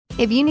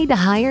If you need to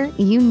hire,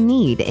 you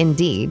need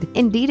Indeed.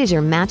 Indeed is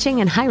your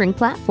matching and hiring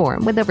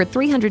platform with over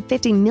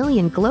 350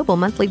 million global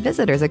monthly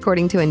visitors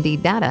according to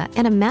Indeed data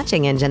and a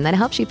matching engine that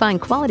helps you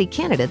find quality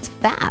candidates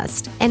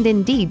fast. And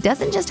Indeed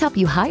doesn't just help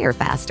you hire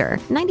faster.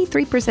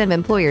 93% of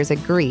employers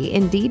agree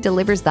Indeed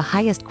delivers the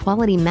highest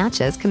quality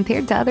matches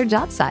compared to other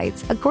job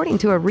sites, according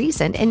to a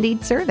recent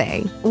Indeed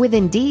survey. With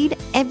Indeed,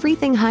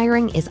 everything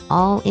hiring is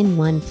all in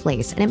one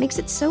place, and it makes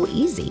it so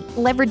easy.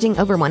 Leveraging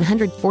over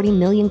 140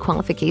 million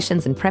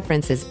qualifications and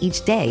preferences each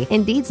day,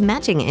 Indeed's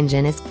matching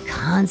engine is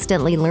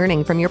constantly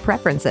learning from your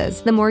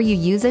preferences. The more you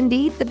use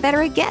Indeed, the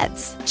better it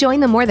gets. Join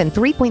the more than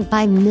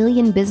 3.5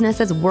 million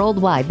businesses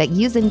worldwide that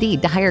use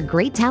Indeed to hire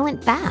great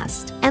talent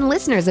fast. And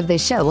listeners of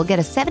this show will get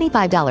a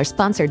 $75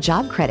 sponsored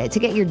job credit to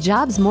get your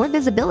jobs more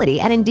visibility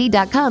at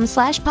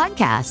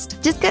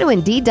Indeed.com/podcast. Just go to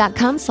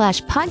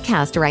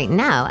Indeed.com/podcast right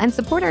now and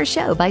support our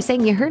show by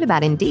saying you heard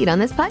about Indeed on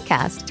this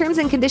podcast. Terms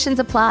and conditions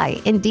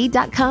apply.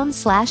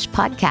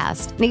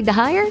 Indeed.com/podcast. Need to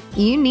hire?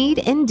 You need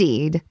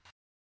Indeed.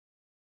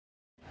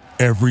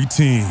 Every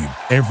team,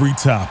 every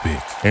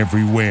topic,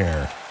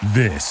 everywhere.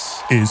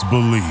 This is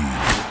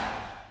Believe.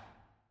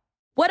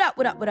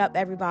 What up,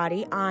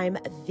 everybody? I'm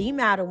the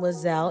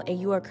Mademoiselle, and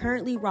you are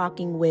currently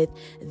rocking with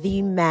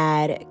the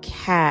Mad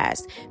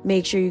Cast.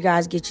 Make sure you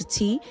guys get your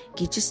tea,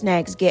 get your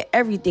snacks, get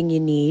everything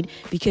you need,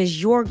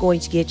 because you're going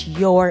to get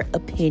your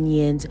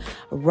opinions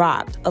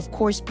rocked. Of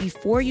course,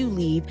 before you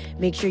leave,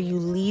 make sure you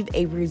leave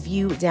a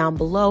review down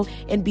below,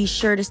 and be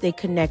sure to stay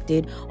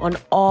connected on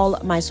all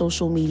my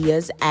social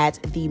medias at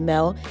the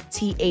Mel,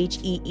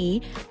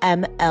 TheeMlle,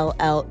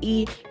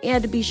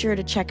 and be sure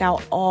to check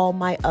out all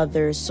my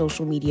other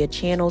social media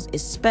channels,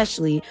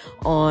 especially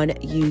on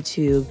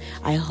YouTube.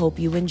 I hope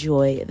you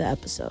enjoy the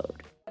episode.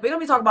 We're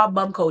going to be talking about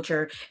bum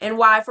culture and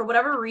why, for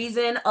whatever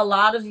reason, a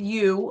lot of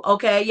you,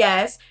 okay,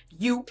 yes,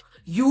 you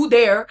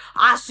there,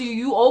 I see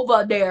you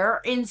over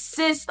there,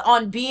 insist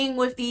on being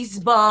with these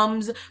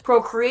bums,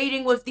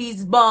 procreating with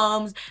these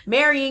bums,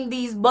 marrying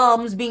these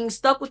bums, being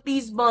stuck with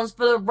these bums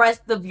for the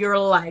rest of your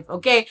life,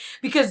 okay?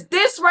 Because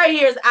this right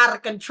here is out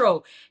of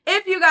control.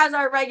 If you guys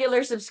are a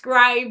regular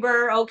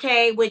subscriber,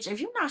 okay, which if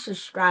you're not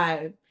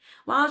subscribed,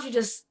 why don't you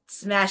just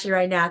smash it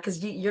right now,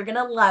 because you're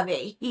gonna love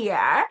it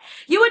here.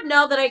 You would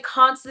know that I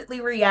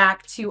constantly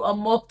react to a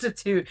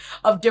multitude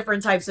of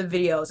different types of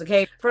videos,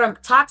 okay? From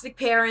toxic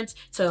parents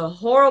to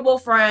horrible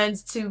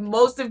friends to,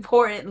 most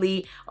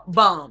importantly,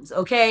 bums,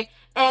 okay?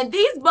 And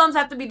these bums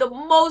have to be the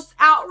most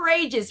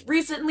outrageous.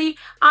 Recently,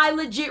 I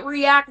legit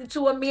reacted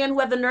to a man who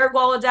had the nerve,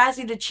 wall,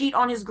 audacity to cheat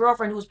on his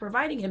girlfriend, who was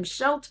providing him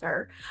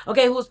shelter,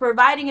 okay? Who was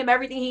providing him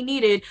everything he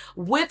needed,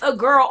 with a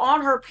girl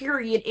on her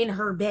period in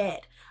her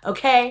bed,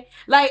 okay?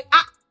 Like,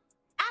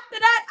 after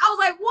that, I was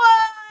like,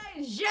 what?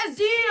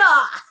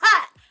 Jazia!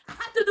 I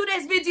have to do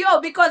this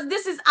video because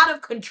this is out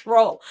of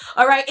control.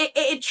 All right,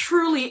 it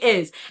truly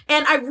is.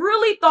 And I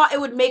really thought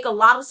it would make a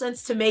lot of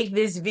sense to make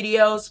this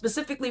video,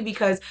 specifically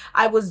because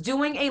I was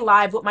doing a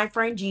live with my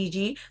friend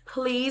Gigi.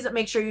 Please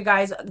make sure you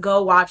guys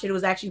go watch it. It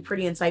was actually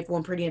pretty insightful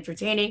and pretty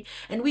entertaining.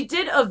 And we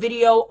did a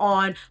video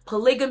on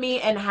polygamy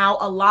and how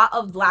a lot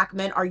of Black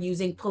men are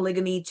using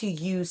polygamy to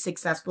use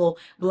successful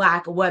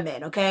Black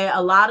women. Okay,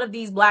 a lot of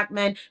these Black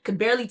men can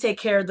barely take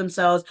care of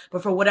themselves,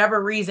 but for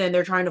whatever reason,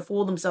 they're trying to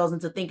fool themselves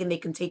into thinking they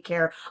can take care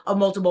of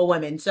multiple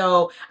women.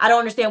 So I don't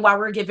understand why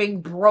we're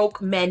giving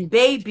broke men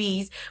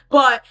babies,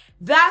 but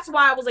that's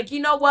why I was like, you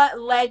know what,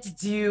 let's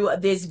do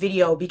this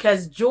video.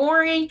 Because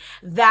during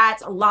that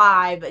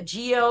live,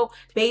 Gio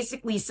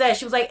basically said,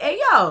 she was like, hey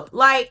yo,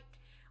 like,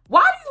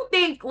 why do you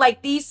think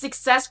like these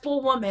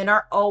successful women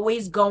are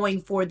always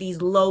going for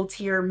these low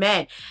tier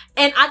men?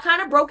 And I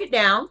kind of broke it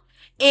down.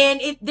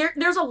 And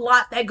there's a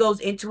lot that goes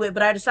into it,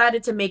 but I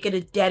decided to make it a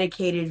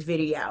dedicated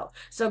video.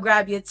 So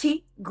grab your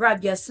tea,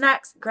 grab your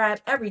snacks, grab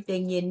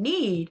everything you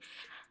need,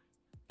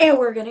 and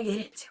we're gonna get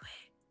into it.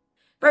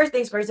 First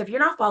things first, if you're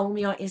not following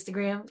me on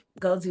Instagram,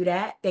 go do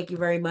that. Thank you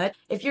very much.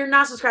 If you're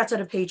not subscribed to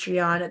the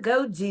Patreon,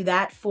 go do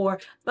that for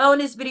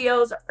bonus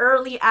videos,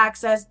 early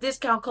access,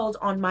 discount codes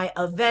on my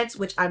events,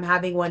 which I'm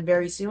having one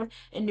very soon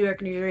in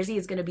Newark, New Jersey.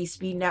 It's going to be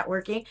speed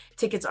networking.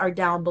 Tickets are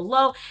down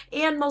below.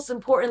 And most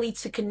importantly,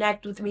 to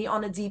connect with me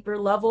on a deeper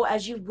level,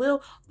 as you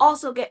will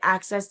also get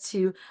access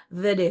to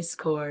the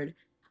Discord.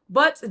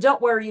 But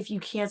don't worry if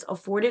you can't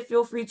afford it.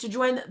 Feel free to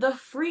join the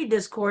free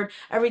Discord.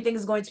 Everything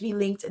is going to be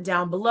linked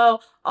down below.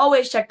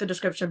 Always check the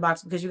description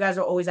box because you guys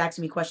are always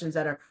asking me questions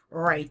that are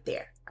right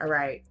there. All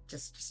right,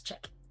 just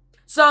check it.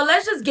 So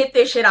let's just get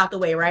this shit out the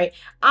way, right?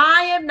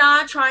 I am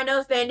not trying to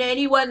offend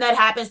anyone that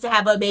happens to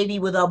have a baby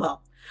with a bum.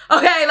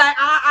 Okay, like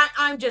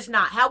I'm just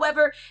not.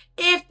 However,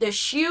 if the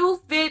shoe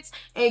fits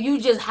and you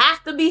just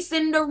have to be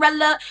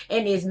Cinderella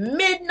and it's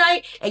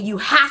midnight and you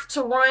have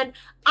to run,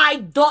 I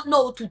don't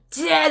know what to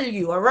tell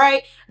you, all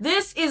right?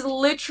 This is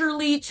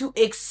literally to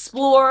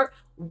explore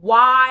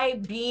why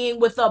being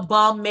with a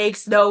bum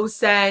makes no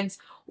sense,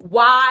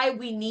 why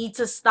we need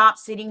to stop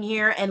sitting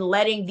here and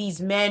letting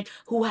these men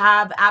who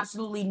have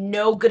absolutely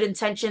no good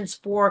intentions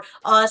for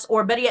us,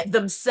 or better yet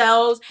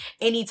themselves,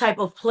 any type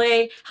of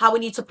play, how we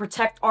need to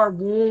protect our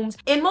wombs,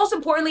 and most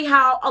importantly,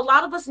 how a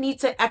lot of us need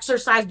to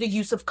exercise the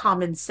use of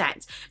common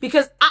sense.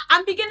 Because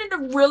I'm beginning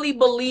to really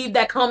believe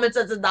that common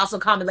sense is not so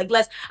common. Like,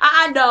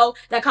 I know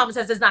that common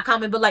sense is not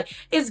common, but like,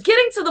 it's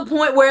getting to the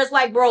point where it's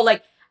like, bro,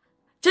 like,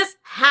 just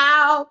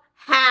how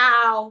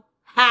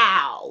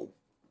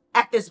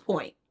at this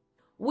point?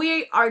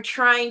 We are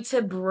trying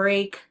to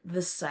break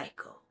the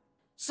cycle.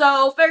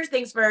 So first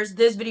things first,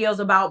 this video is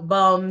about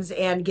bums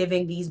and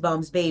giving these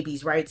bums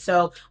babies, right?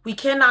 So we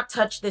cannot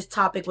touch this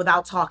topic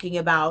without talking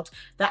about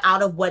the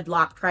out of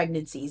wedlock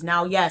pregnancies.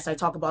 Now, yes, I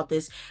talk about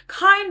this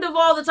kind of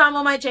all the time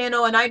on my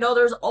channel, and I know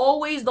there's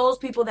always those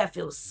people that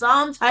feel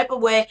some type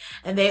of way,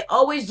 and they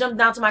always jump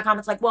down to my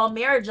comments like, well,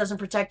 marriage doesn't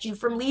protect you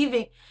from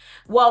leaving.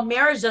 Well,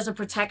 marriage doesn't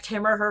protect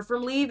him or her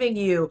from leaving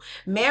you.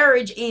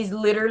 Marriage is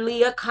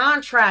literally a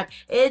contract.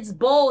 It's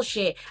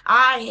bullshit.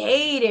 I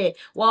hate it.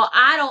 Well,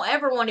 I don't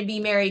ever want to be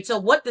married. So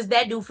what does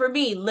that do for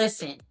me?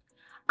 Listen,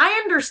 I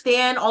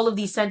understand all of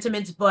these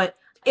sentiments, but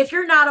if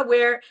you're not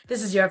aware,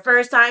 this is your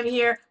first time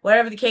here,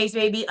 whatever the case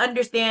may be,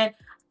 understand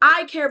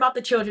I care about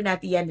the children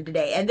at the end of the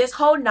day. And this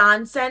whole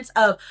nonsense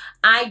of,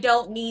 I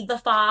don't need the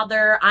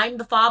father, I'm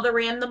the father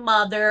and the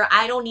mother,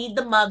 I don't need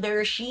the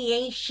mother, she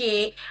ain't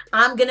shit,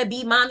 I'm gonna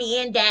be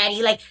mommy and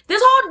daddy. Like,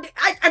 this whole,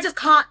 I just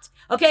can't.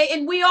 Okay,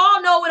 and we all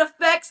know it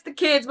affects the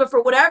kids, but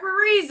for whatever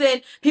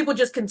reason, people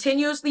just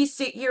continuously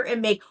sit here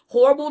and make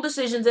horrible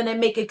decisions and then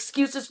make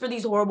excuses for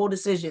these horrible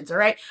decisions, all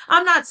right?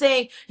 I'm not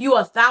saying you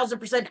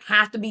 1,000%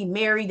 have to be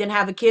married and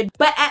have a kid,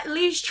 but at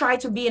least try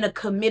to be in a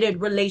committed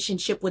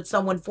relationship with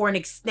someone for an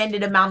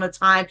extended amount of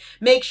time.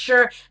 Make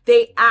sure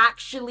they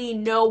actually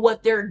know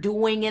what they're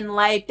doing in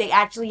life. They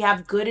actually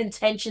have good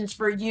intentions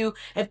for you.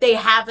 If they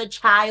have a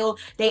child,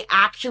 they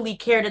actually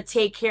care to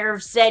take care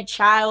of said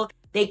child.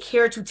 They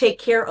care to take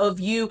care of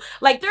you.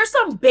 Like, there's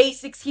some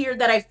basics here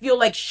that I feel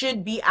like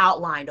should be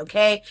outlined,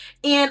 okay?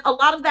 And a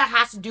lot of that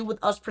has to do with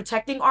us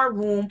protecting our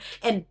womb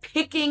and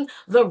picking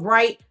the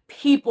right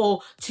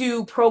people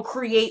to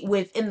procreate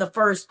with in the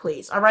first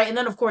place, all right? And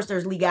then, of course,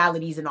 there's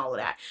legalities and all of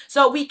that.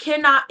 So we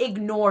cannot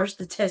ignore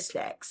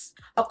statistics.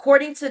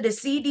 According to the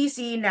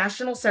CDC,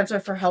 National Center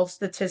for Health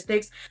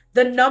Statistics,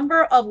 the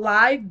number of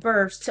live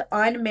births to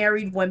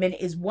unmarried women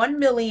is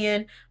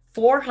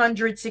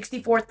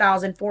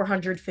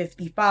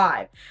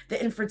 1,464,455.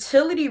 The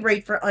infertility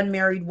rate for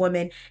unmarried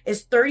women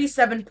is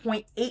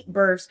 37.8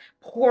 births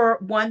per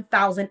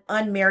 1,000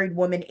 unmarried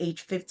women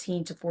aged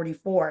 15 to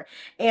 44.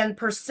 And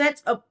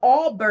percent of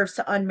all births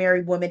to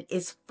unmarried women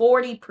is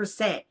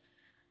 40%.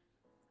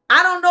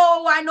 I don't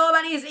know why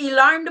nobody is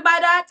alarmed by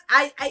that.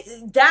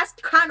 That's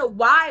kind of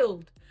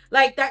wild.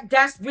 Like,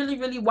 that's really,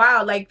 really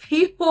wild. Like,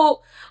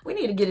 people, we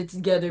need to get it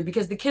together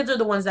because the kids are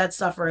the ones that's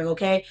suffering,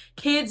 okay?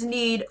 Kids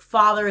need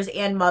fathers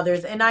and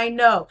mothers. And I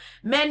know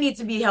men need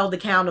to be held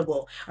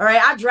accountable. All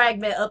right. I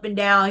drag men up and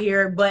down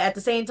here, but at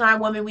the same time,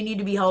 women, we need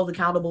to be held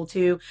accountable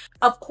too.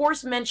 Of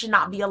course, men should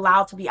not be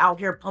allowed to be out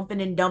here pumping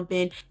and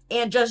dumping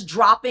and just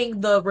dropping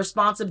the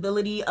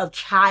responsibility of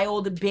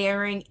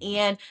childbearing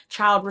and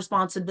child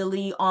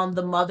responsibility on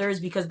the mothers,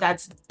 because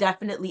that's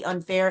definitely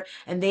unfair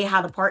and they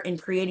had a part in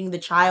creating the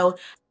child.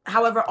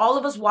 However, all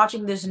of us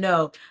watching this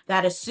know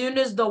that as soon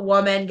as the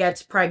woman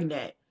gets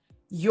pregnant,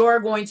 you're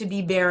going to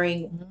be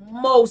bearing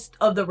most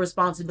of the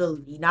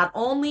responsibility. Not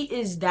only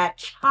is that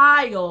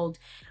child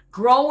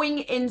growing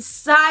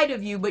inside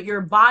of you, but your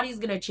body's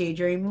going to change,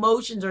 your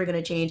emotions are going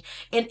to change.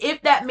 And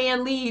if that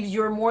man leaves,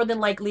 you're more than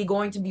likely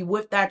going to be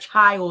with that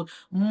child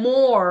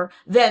more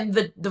than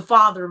the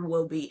father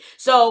will be.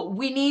 So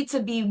we need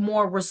to be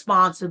more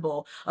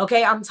responsible.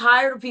 Okay, I'm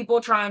tired of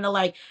people trying to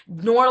like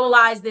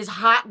normalize this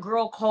hot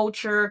girl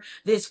culture,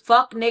 this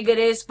fuck nigga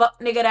this, fuck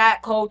nigga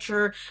that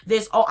culture,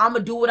 this, oh, I'm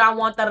gonna do what I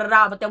want, da da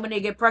da, but then when they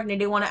get pregnant,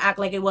 they want to act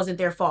like it wasn't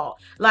their fault.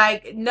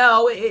 Like,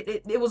 no,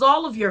 it was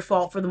all of your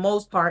fault for the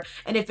most part.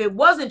 And if it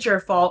wasn't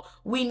your fault,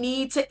 we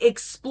need to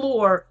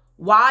explore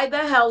why the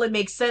hell it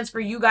makes sense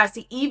for you guys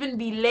to even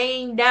be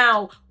laying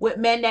down with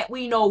men that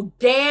we know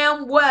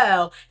damn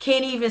well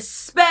can't even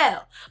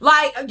spell.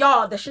 Like,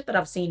 y'all, the shit that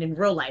I've seen in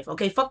real life,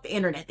 okay? Fuck the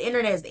internet. The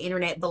internet is the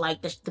internet, but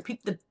like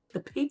the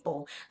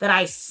people that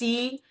I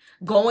see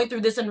going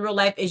through this in real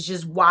life is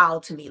just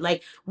wild to me.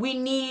 Like, we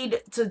need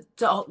to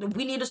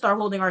start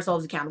holding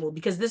ourselves accountable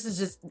because this is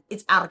just,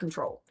 it's out of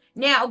control.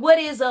 Now, what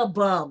is a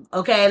bum?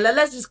 Okay,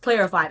 let's just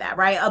clarify that,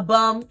 right? A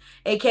bum,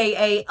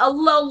 aka a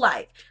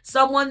lowlife,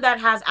 someone that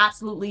has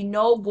absolutely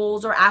no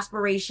goals or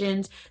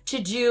aspirations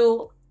to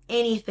do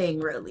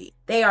anything really.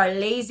 They are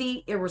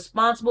lazy,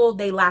 irresponsible,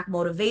 they lack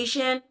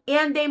motivation,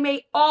 and they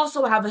may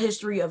also have a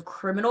history of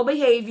criminal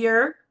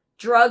behavior,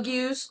 drug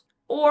use,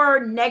 or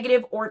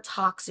negative or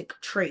toxic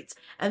traits.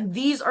 And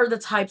these are the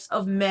types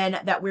of men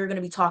that we're going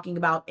to be talking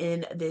about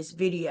in this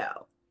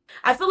video.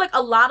 I feel like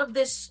a lot of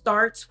this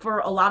starts for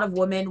a lot of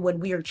women when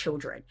we are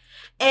children.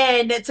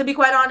 And to be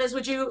quite honest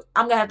with you,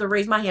 I'm gonna have to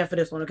raise my hand for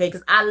this one, okay?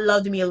 Because I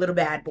loved me a little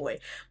bad boy.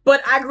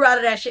 But I grew out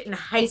of that shit in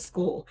high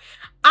school.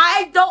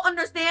 I don't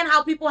understand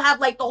how people have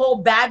like the whole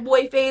bad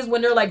boy phase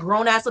when they're like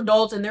grown ass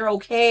adults and they're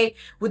okay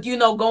with, you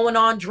know, going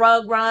on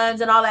drug runs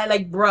and all that.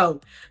 Like,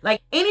 bro,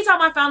 like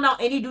anytime I found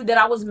out any dude that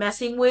I was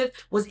messing with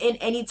was in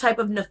any type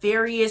of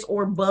nefarious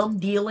or bum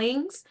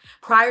dealings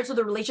prior to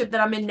the relationship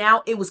that I'm in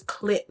now, it was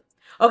clip.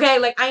 Okay,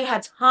 like I ain't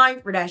had time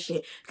for that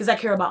shit because I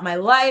care about my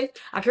life,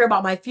 I care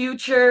about my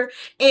future,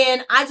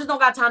 and I just don't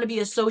got time to be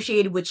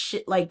associated with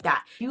shit like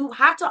that. You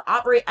have to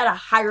operate at a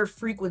higher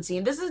frequency,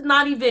 and this is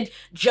not even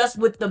just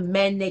with the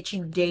men that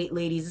you date,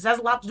 ladies. This has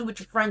a lot to do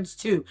with your friends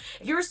too.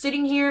 If you're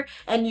sitting here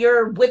and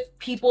you're with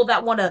people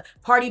that want to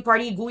party,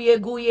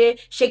 gooya,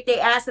 shake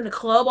their ass in the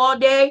club all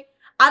day,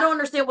 I don't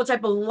understand what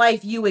type of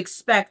life you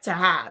expect to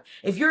have.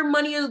 If your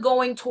money is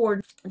going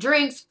toward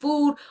drinks,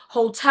 food,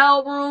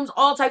 hotel rooms,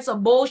 all types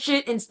of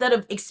bullshit, instead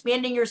of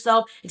expanding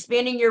yourself,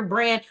 expanding your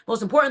brand,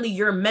 most importantly,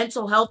 your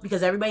mental health,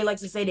 because everybody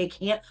likes to say they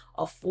can't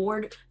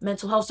afford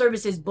mental health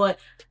services, but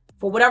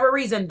for whatever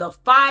reason, the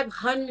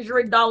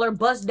 $500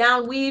 bust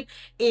down weave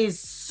is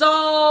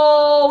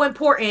so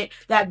important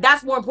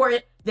that's more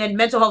important than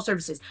mental health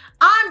services.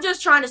 I'm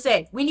just trying to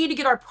say we need to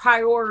get our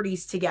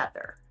priorities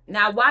together.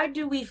 Now, why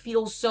do we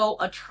feel so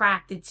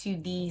attracted to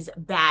these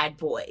bad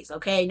boys?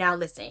 Okay, now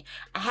listen,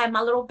 I have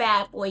my little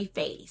bad boy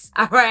face.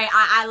 All right,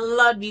 I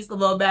love these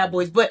little bad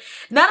boys. But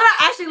now that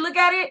I actually look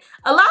at it,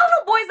 a lot of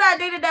the boys that I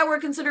dated that were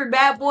considered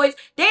bad boys,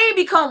 they ain't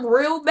become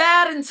real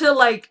bad until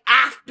like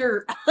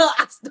after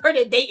I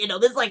started dating them.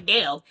 It's like,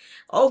 damn,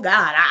 oh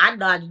God, I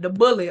dodged the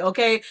bullet.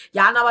 Okay,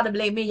 y'all not about to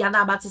blame me. Y'all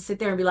not about to sit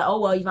there and be like, oh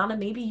well, Ivana,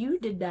 maybe you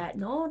did that.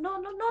 No.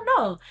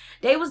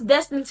 They was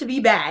destined to be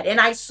bad, and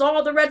I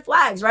saw the red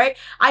flags, right?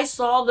 I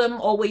saw them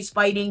always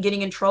fighting,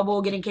 getting in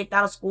trouble, getting kicked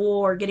out of school,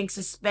 or getting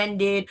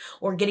suspended,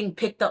 or getting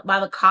picked up by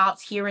the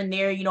cops here and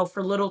there, you know,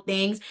 for little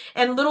things.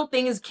 And little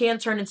things can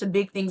turn into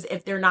big things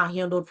if they're not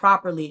handled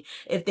properly,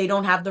 if they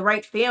don't have the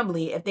right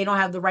family, if they don't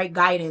have the right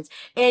guidance.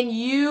 And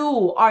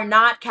you are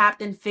not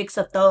Captain Fix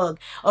a Thug,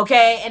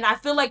 okay? And I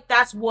feel like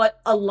that's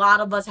what a lot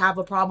of us have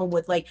a problem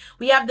with. Like,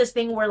 we have this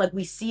thing where, like,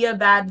 we see a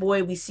bad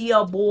boy, we see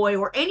a boy,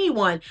 or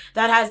anyone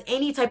that has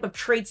any type of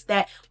traits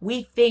that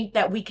we think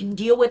that we can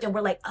deal with, and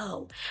we're like,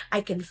 oh,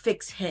 I can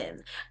fix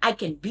him. I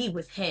can be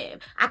with him.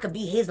 I could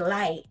be his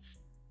light.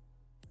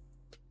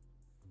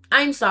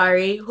 I'm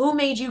sorry. Who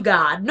made you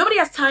God? Nobody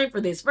has time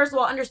for this. First of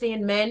all,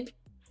 understand men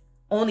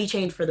only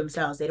change for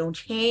themselves. They don't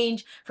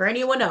change for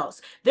anyone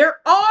else. There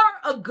are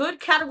a good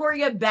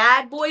category of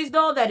bad boys,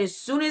 though, that as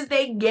soon as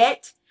they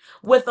get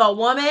with a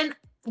woman,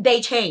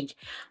 they change.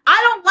 I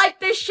don't like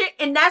this shit,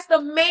 and that's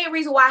the main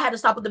reason why I had to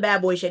stop with the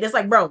bad boy shit. It's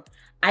like, bro,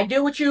 I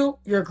deal with you.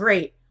 You're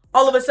great.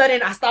 All of a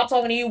sudden, I stop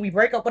talking to you. We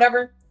break up,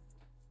 whatever.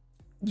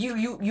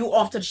 You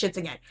off to the shits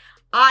again.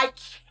 I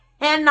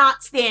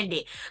cannot stand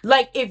it.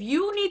 Like, if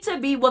you need to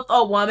be with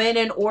a woman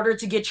in order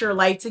to get your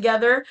life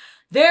together,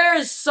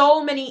 there's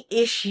so many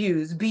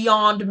issues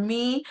beyond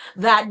me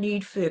that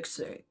need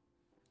fixing.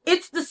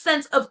 It's the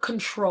sense of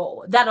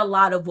control that a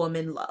lot of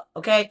women love,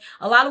 okay?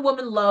 A lot of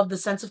women love the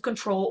sense of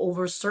control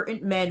over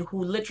certain men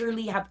who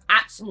literally have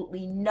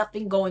absolutely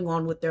nothing going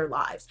on with their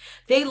lives.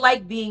 They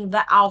like being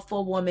the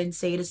alpha woman,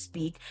 so to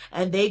speak,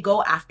 and they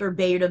go after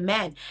beta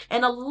men.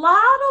 And a lot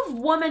of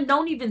women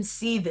don't even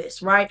see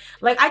this, right?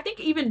 Like, I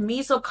think even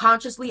me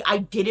subconsciously, I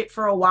did it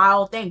for a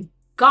while. Thank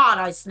God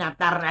I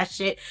snapped out of that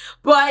shit.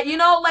 But, you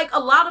know, like a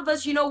lot of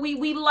us, you know,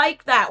 we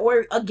like that.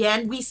 Or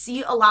again, we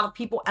see a lot of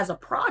people as a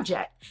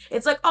project.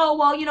 It's like, oh,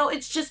 well, you know,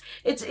 it's just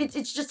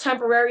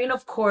temporary. And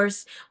of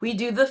course, we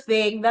do the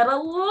thing that a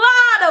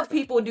lot of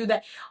people do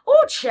that.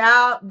 Oh,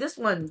 child, this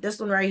one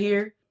right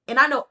here. And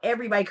I know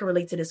everybody can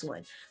relate to this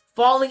one.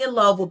 Falling in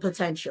love with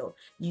potential.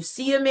 You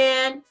see a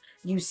man,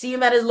 you see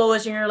him at his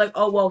lowest, and you're like,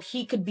 oh, well,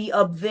 he could be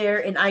up there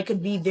and I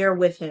could be there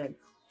with him.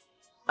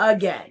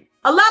 Again.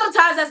 A lot of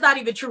times that's not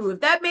even true.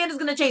 If that man is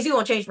going to change, he's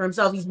going to change for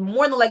himself. He's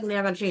more than likely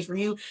not going to change for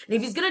you. And if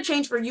he's going to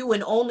change for you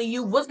and only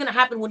you, what's going to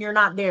happen when you're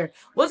not there?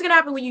 What's going to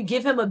happen when you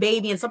give him a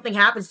baby and something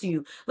happens to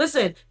you?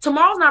 Listen,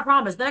 tomorrow's not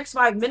promised. The next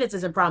 5 minutes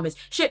isn't promised.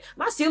 Shit,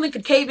 my ceiling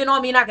could cave in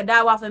on me and I could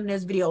die while filming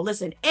this video.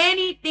 Listen,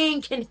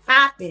 anything can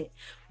happen.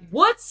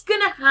 What's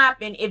going to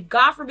happen if,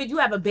 God forbid, you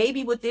have a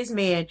baby with this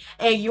man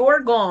and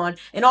you're gone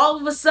and all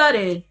of a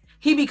sudden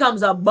he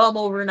becomes a bum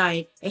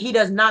overnight and he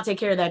does not take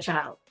care of that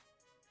child?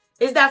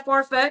 Is that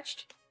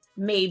far-fetched?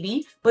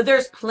 Maybe. But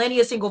there's plenty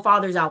of single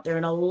fathers out there,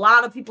 and a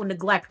lot of people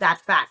neglect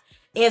that fact.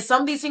 And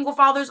some of these single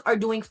fathers are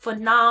doing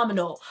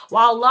phenomenal,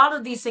 while a lot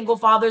of these single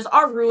fathers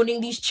are ruining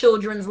these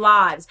children's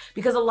lives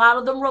because a lot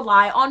of them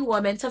rely on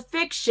women to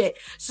fix shit.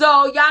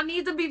 So y'all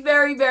need to be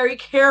very, very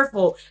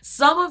careful.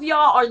 Some of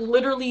y'all are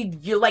literally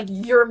like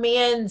your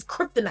man's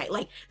kryptonite.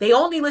 Like, they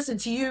only listen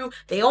to you.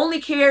 They only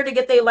care to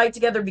get their life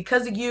together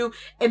because of you.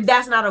 And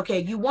that's not okay.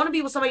 You want to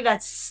be with somebody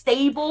that's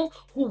stable,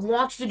 who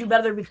wants to do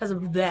better because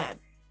of them.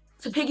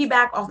 to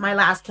piggyback off my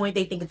last point,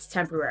 they think it's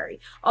temporary.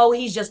 Oh,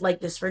 he's just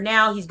like this for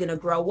now. He's going to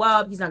grow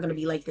up. He's not going to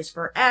be like this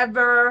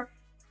forever.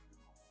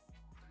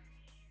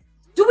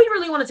 Do we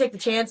really want to take the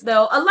chance,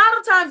 though? A lot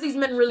of times these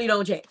men really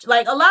don't change.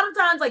 Like, a lot of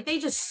times, like, they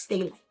just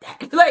stay like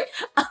that. Like,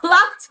 a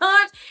lot of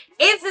times,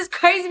 it's just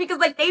crazy because,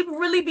 like, they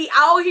really be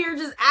out here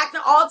just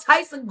acting all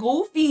types of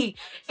goofy.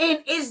 And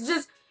it's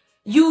just,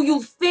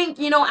 you think,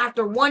 you know,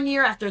 after 1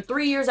 year, after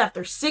 3 years,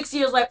 after 6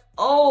 years, like,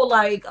 oh,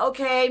 like,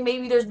 okay,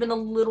 maybe there's been a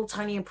little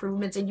tiny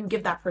improvements, and you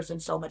give that person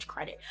so much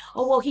credit.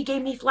 Oh, well, he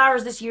gave me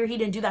flowers this year. He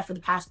didn't do that for the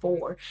past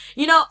 4.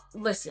 You know,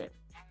 listen,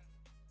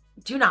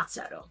 do not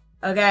settle,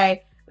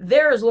 okay?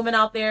 There is women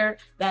out there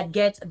that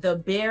get the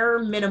bare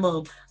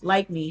minimum,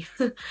 like me,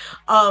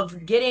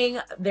 of getting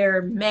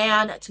their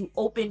man to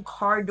open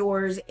car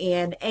doors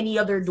and any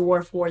other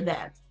door for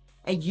them.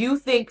 And you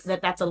think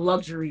that that's a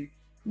luxury.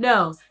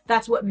 No,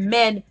 that's what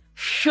men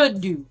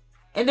should do.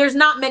 And there's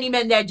not many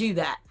men that do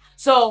that.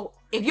 So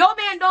if your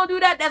man don't do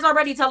that, that's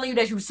already telling you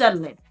that you're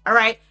settling. All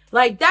right?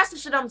 Like, that's the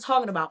shit I'm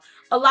talking about.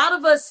 A lot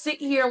of us sit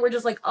here and we're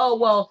just like, oh,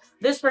 well,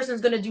 this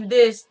person's going to do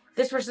this.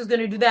 This person's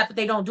going to do that, but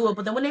they don't do it.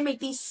 But then when they make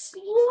these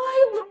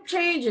slight little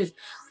changes,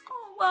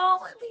 oh,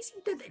 well, at least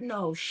he did that.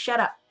 No, shut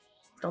up.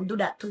 Don't do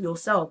that to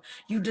yourself.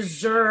 You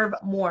deserve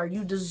more.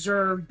 You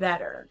deserve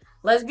better.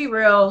 Let's be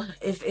real.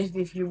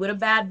 If you're with a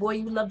bad boy,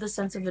 you love the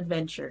sense of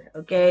adventure,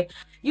 okay?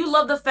 You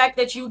love the fact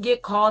that you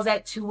get calls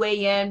at 2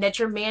 a.m., that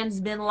your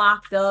man's been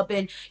locked up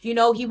and, you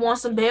know, he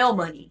wants some bail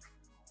money.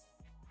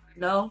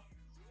 No?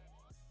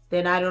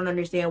 Then I don't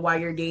understand why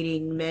you're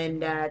dating men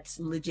that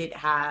legit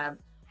have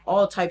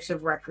all types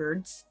of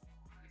records,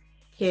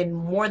 can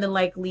more than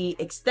likely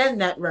extend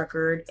that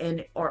record,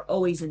 and are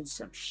always in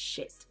some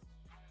shit.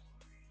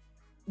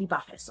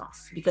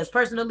 Because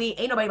personally,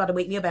 ain't nobody about to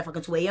wake me up at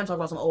fucking 2 a.m. talking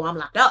about some, oh, I'm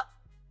locked up.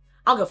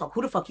 I don't give a fuck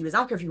who the fuck you is. I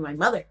don't care if you're my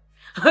mother.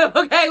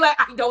 Okay, like,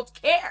 I don't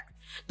care.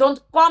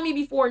 Don't call me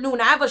before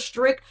noon. I have a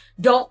strict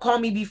don't call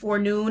me before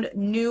noon.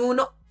 Noon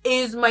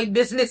is my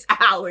business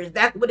hours.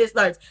 That's what it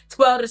starts.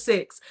 12 to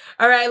 6.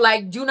 All right,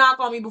 like, do not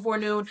call me before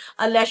noon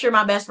unless you're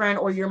my best friend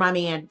or you're my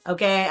man.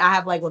 Okay, I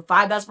have like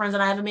 5 best friends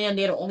and I have a man.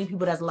 They're the only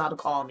people that's allowed to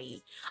call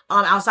me.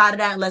 Outside of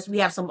that, unless we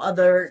have some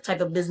other type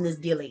of business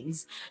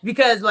dealings,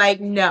 because like,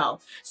 no.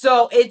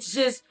 So it's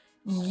just,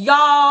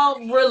 y'all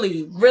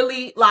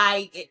really,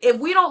 like, if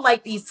we don't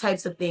like these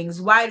types of things,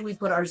 why do we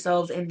put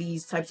ourselves in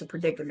these types of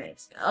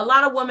predicaments? A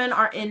lot of women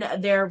are in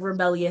their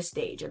rebellious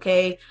stage,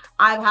 okay?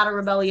 I've had a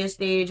rebellious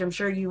stage. I'm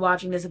sure you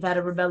watching this have had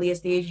a rebellious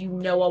stage. You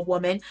know a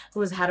woman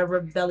who has had a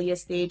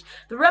rebellious stage.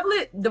 The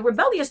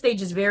rebellious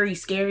stage is very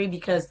scary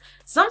because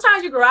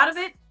sometimes you grow out of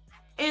it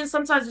and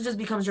sometimes it just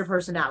becomes your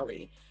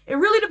personality. It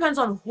really depends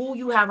on who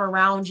you have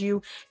around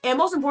you, and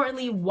most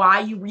importantly, why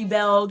you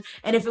rebelled,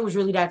 and if it was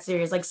really that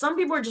serious. Like, some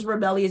people are just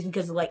rebellious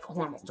because of, like,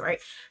 hormones, right?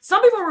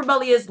 Some people are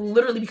rebellious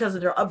literally because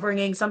of their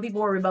upbringing. Some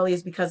people are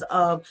rebellious because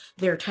of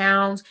their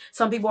towns.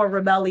 Some people are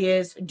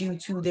rebellious due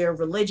to their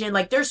religion.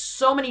 Like, there's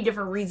so many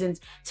different reasons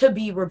to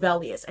be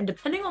rebellious, and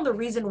depending on the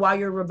reason why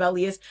you're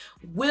rebellious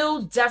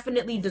will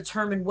definitely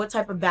determine what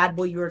type of bad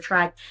boy you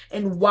attract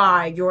and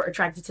why you're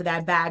attracted to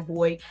that bad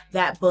boy,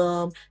 that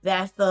bum,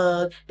 that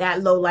thug,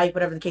 that low life,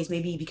 whatever the case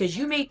may be. Because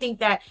you may think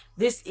that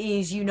this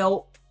is, you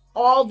know,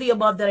 all the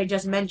above that I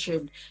just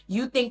mentioned.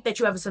 You think that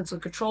you have a sense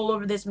of control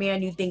over this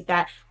man. You think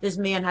that this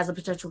man has a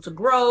potential to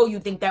grow. You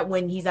think that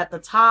when he's at the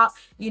top,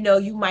 you know,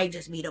 you might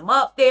just meet him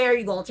up there.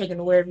 You're going to take him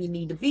to wherever you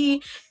need to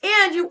be.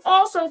 And you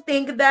also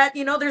think that,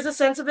 you know, there's a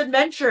sense of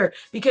adventure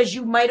because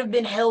you might have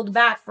been held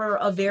back for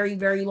a very,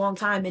 very long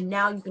time. And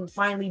now you can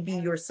finally be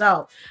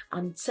yourself.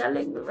 I'm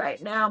telling you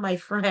right now, my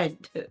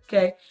friend,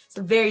 okay, it's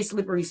a very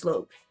slippery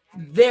slope.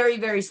 Very,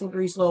 very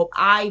slippery slope.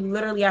 I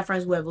literally have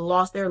friends who have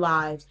lost their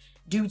lives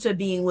due to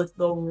being with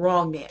the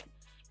wrong man.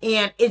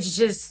 And it's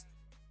just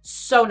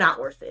so not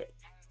worth it.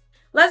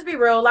 Let's be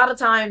real, a lot of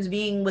times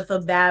being with a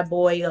bad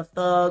boy, a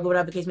thug,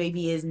 whatever the case may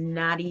be, is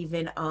not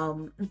even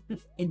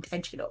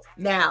intentional.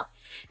 Now,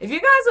 if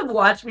you guys have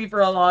watched me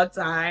for a long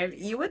time,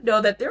 you would know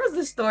that there was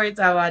a story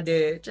time I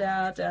did.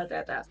 There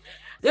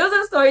was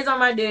a story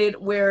time I did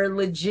where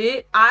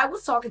legit I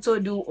was talking to a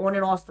dude on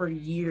and off for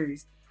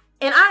years.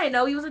 And I didn't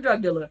know he was a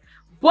drug dealer.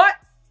 But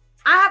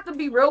I have to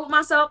be real with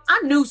myself.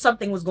 I knew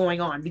something was going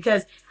on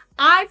because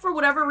I, for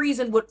whatever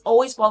reason, would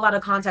always fall out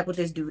of contact with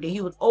this dude. And he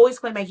would always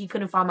claim like he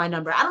couldn't find my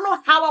number. I don't know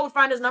how I would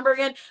find his number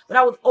again, but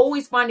I would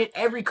always find it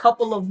every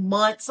couple of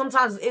months.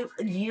 Sometimes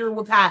a year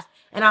would pass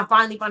and I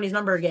finally find his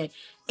number again.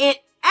 And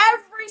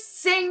every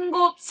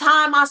single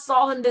time I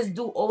saw him, this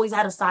dude always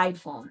had a side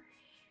phone.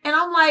 And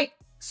I'm like,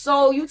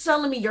 so you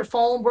telling me your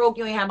phone broke,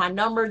 you ain't have my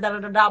number,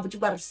 but you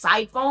got a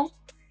side phone?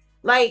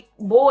 Like,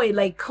 boy,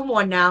 like, come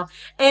on now.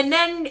 And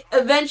then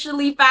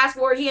eventually, fast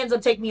forward, he ends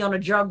up taking me on a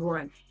drug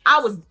run. I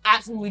was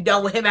absolutely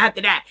done with him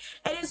after that.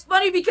 And it's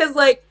funny because,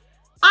 like,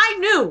 I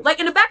knew, like,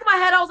 in the back of my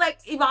head, I was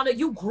like, Ivana,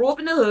 you grew up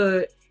in the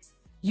hood.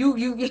 You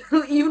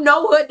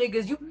know hood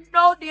niggas. You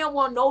know damn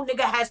well no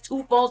nigga has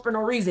 2 phones for no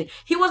reason.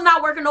 He was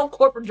not working no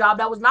corporate job.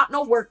 That was not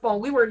no work phone.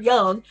 We were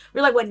young.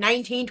 We were like, what,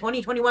 19,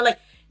 20, 21. Like,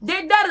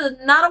 that is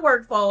not a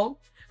work phone.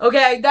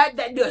 Okay, that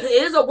it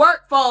is a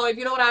work phone, if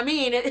you know what I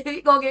mean.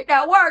 It gonna get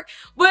that work.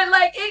 But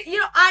like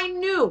I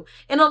knew.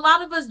 And a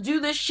lot of us do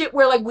this shit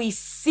where like we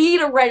see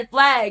the red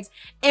flags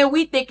and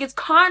we think it's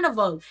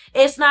carnival.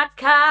 It's not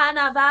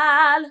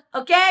carnival.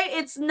 Okay?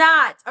 It's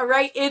not. All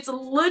right? It's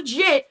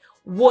legit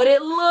what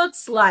it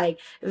looks like.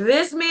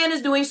 This man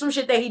is doing some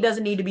shit that he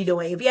doesn't need to be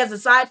doing. If he has a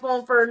side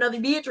phone for another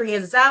bitch or he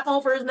has a side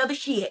phone for another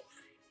shit,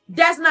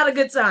 that's not a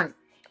good sign.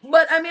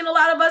 But I mean, a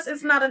lot of us,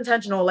 it's not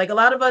intentional. Like a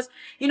lot of us,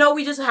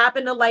 we just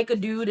happen to like a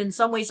dude in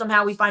some way,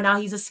 somehow we find out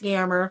he's a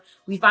scammer.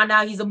 We find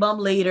out he's a bum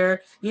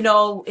later.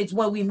 It's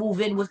when we move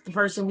in with the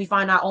person, we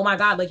find out, oh my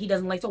God, like he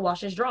doesn't like to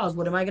wash his drawers.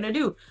 What am I going to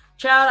do?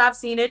 Child, I've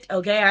seen it.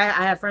 Okay.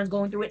 I have friends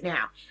going through it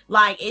now.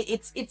 Like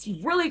it's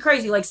really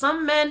crazy. Like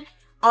some men,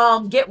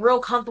 get real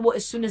comfortable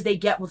as soon as they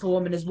get with a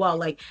woman as well.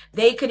 Like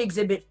they could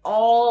exhibit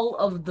all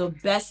of the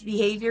best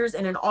behaviors,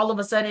 and then all of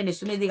a sudden, as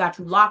soon as they got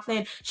you locked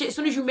in, shit, as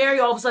soon as you marry,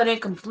 all of a sudden,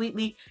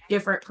 completely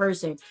different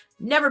person.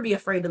 Never be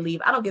afraid to leave.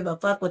 I don't give a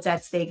fuck what's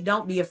at stake.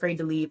 Don't be afraid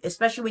to leave,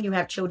 especially when you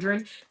have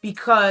children,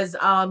 because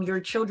your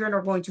children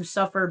are going to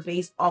suffer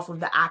based off of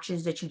the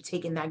actions that you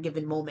take in that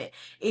given moment.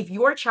 If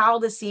your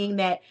child is seeing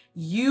that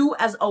you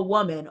as a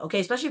woman,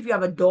 okay, especially if you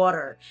have a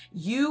daughter,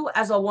 you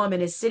as a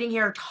woman is sitting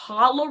here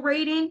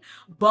tolerating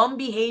bum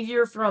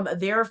behavior from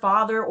their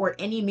father or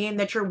any man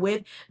that you're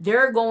with,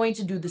 they're going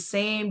to do the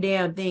same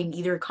damn thing,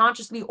 either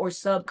consciously or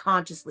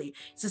subconsciously.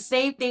 It's the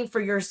same thing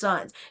for your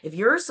sons. If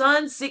your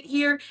sons sit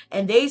here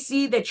and they see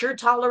that you're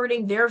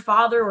tolerating their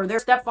father or their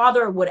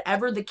stepfather or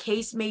whatever the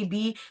case may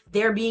be,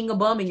 they're being a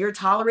bum and you're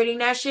tolerating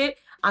that shit,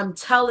 I'm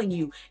telling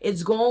you,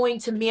 it's going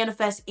to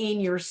manifest in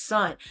your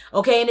son.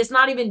 Okay. And it's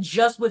not even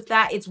just with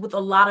that, it's with a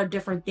lot of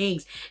different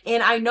things.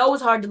 And I know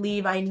it's hard to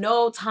leave. I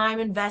know time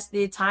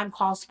invested, time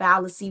cost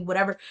fallacy,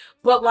 whatever.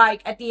 But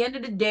like at the end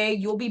of the day,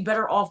 you'll be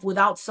better off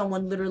without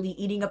someone literally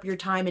eating up your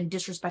time and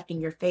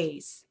disrespecting your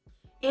face.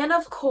 And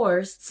of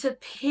course, to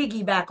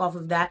piggyback off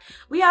of that,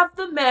 we have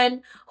the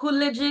men who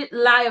legit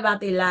lie about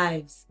their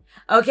lives.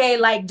 Okay,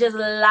 like just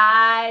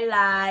lie.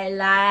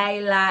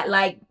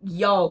 Like,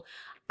 yo,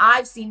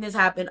 I've seen this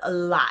happen a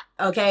lot.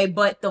 Okay,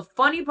 but the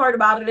funny part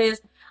about it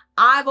is,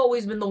 I've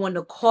always been the one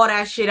to call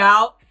that shit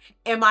out.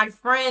 And my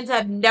friends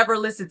have never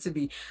listened to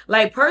me.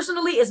 Like,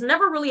 personally, it's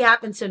never really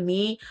happened to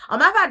me.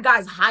 I've had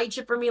guys hide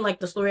shit from me,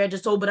 like the story I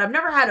just told, but I've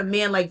never had a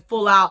man, like,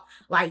 full out,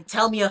 like,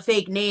 tell me a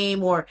fake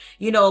name or,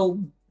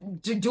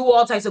 to do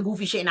all types of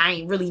goofy shit and I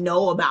ain't really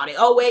know about it.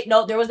 Oh, wait,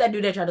 no, there was that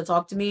dude that tried to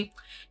talk to me.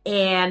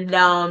 And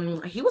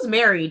he was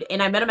married,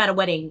 and I met him at a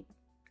wedding.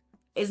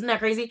 Isn't that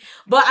crazy?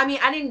 But I mean,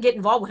 I didn't get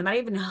involved with him. I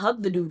didn't even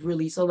hug the dude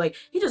really. So like,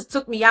 he just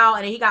took me out,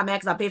 and then he got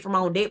mad because I paid for my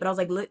own date. But I was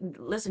like,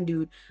 listen,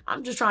 dude,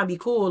 I'm just trying to be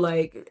cool.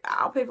 Like,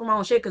 I'll pay for my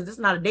own shit because this is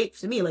not a date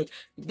for me. Like,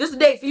 this is a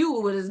date for you,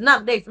 but it's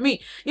not a date for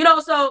me.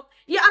 So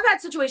yeah, I've had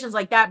situations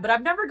like that, but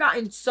I've never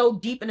gotten so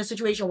deep in a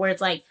situation where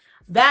it's like,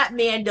 that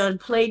man done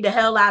played the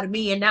hell out of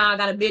me, and now I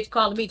got a bitch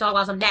calling me talking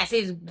about something that's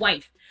his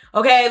wife.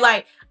 Okay,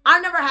 like, I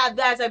never had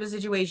that type of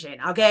situation.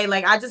 Okay,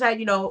 like, I just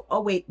had,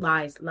 oh wait,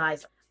 lies.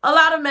 A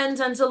lot of men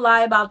tend to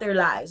lie about their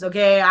lives.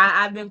 Okay,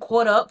 I've been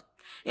caught up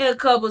in a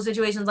couple of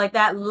situations like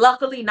that.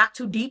 Luckily, not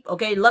too deep.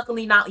 Okay,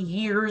 luckily not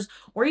years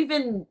or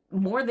even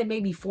more than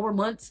maybe 4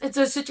 months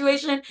into a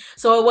situation.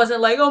 So it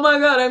wasn't like, oh my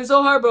God, I'm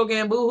so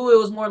heartbroken, boo-hoo. It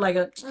was more like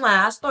a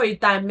story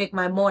time, make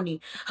my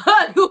money.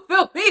 You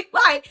feel me?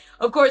 Like,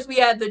 of course, we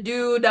had the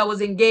dude that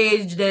was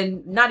engaged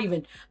and not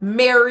even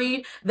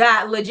married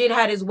that legit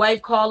had his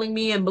wife calling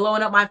me and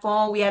blowing up my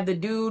phone. We had the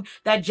dude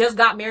that just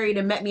got married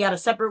and met me at a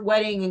separate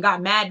wedding and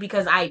got mad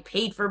because I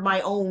paid for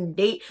my own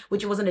date,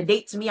 which wasn't a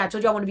date to me. I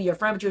told you I want to be your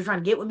friend, but you were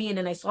trying to get with me. And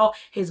then I saw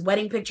his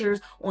wedding pictures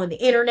on the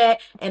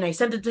internet and I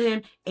sent it to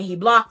him and he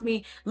blocked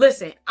me.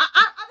 Listen, I've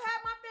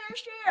had my fair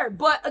share,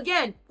 but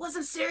again,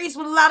 wasn't serious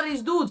with a lot of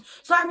these dudes,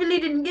 so I really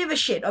didn't give a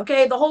shit.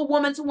 Okay, the whole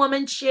woman to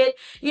woman shit,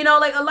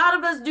 like a lot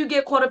of us do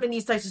get caught up in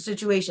these types of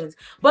situations,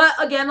 but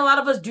again, a lot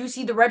of us do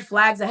see the red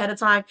flags ahead of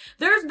time.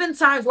 There's been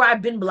times where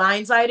I've been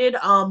blindsided,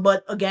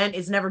 but again,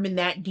 it's never been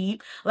that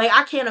deep. Like,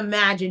 I can't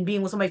imagine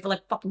being with somebody for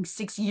like fucking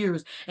 6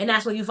 years and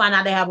that's when you find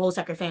out they have a whole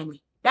second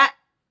family. That,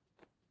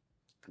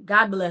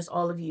 God bless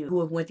all of you who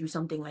have went through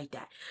something like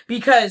that,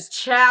 because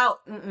child,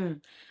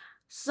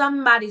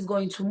 somebody's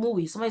going to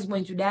move. Somebody's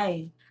going to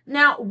die.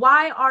 Now,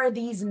 why are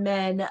these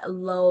men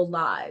low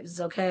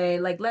lives? Okay,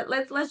 like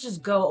let's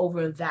just go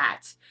over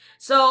that.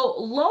 So,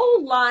 low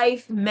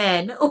life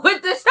men,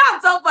 with this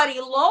sounds so funny,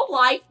 low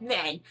life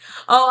men.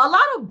 A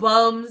lot of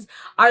bums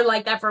are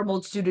like that for a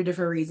multitude of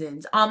different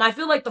reasons. I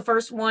feel like the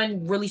first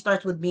one really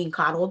starts with being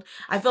coddled.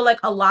 I feel like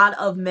a lot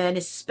of men,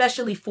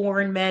 especially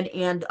foreign men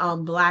and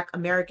Black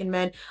American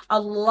men, a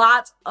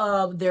lot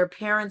of their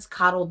parents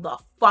coddled the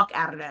fuck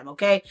out of them.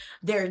 Okay,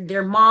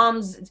 their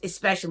moms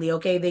especially.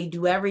 Okay, they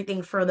do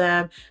everything for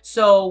them.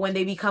 So when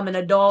they become an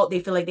adult, they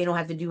feel like they don't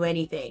have to do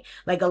anything.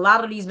 Like, a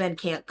lot of these men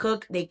can't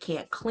cook, they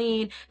can't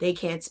clean, they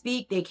can't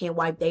speak, they can't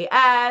wipe their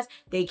ass,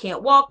 they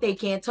can't walk, they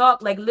can't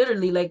talk. Like,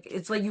 literally, like,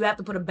 it's like you have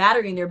to put a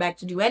battery in their back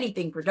to do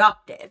anything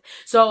productive.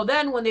 So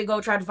then when they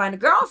go try to find a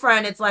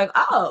girlfriend, it's like,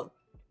 oh,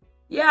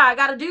 Yeah, I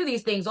gotta do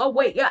these things. Oh,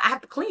 wait, yeah, I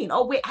have to clean.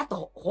 Oh, wait, I have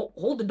to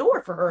hold the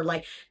door for her.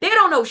 Like, they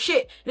don't know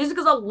shit. This is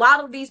because a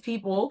lot of these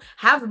people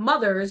have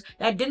mothers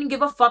that didn't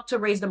give a fuck to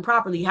raise them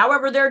properly.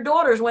 However, their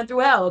daughters went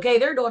through hell, okay?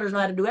 Their daughters know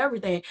how to do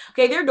everything.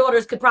 Okay, their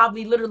daughters could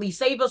probably literally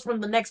save us from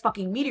the next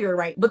fucking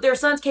meteorite, but their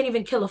sons can't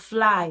even kill a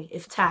fly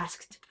if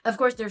tasked. Of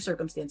course, there's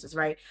circumstances,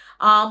 right?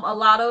 A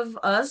lot of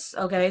us,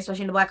 okay,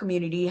 especially in the Black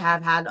community,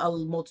 have had a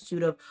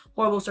multitude of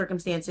horrible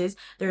circumstances.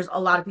 There's a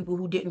lot of people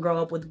who didn't grow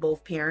up with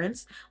both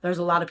parents. There's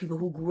a lot of people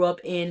who grew up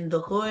in the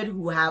hood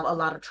who have a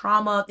lot of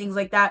trauma, things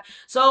like that.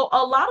 So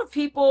a lot of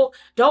people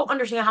don't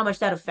understand how much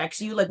that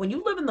affects you. Like, when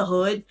you live in the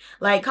hood,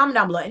 like, comment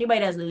down below. Anybody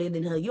that's lived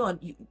in the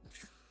hood,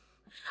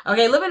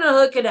 okay, living in the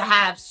hood could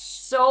have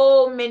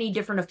so many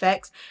different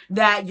effects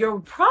that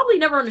you'll probably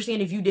never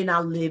understand if you did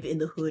not live in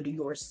the hood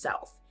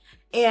yourself.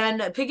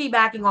 And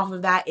piggybacking off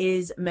of that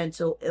is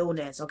mental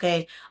illness,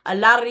 okay? A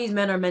lot of these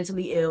men are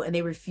mentally ill and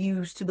they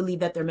refuse to believe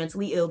that they're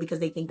mentally ill because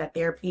they think that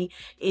therapy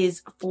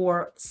is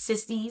for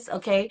sissies,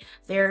 okay?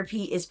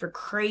 Therapy is for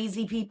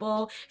crazy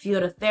people. If you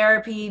go to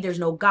therapy, there's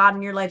no God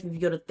in your life. If you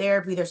go to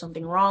therapy, there's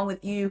something wrong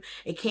with you.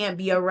 It can't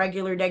be a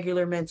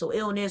regular mental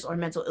illness, or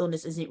mental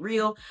illness isn't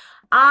real.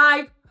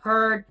 I've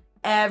heard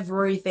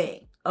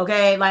everything.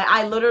 Okay, like,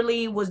 I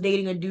literally was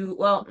dating a dude.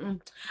 Well,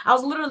 I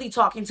was literally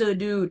talking to a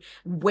dude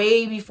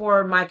way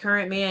before my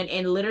current man,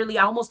 and literally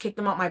I almost kicked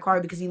him out my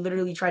car because he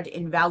literally tried to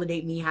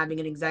invalidate me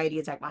having an anxiety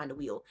attack behind the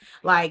wheel.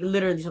 Like,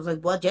 literally, so I was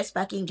like, well, just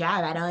fucking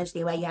drive. I don't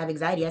understand why you have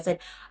anxiety. I said,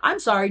 I'm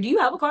sorry, do you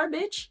have a car,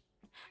 bitch?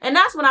 And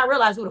that's when I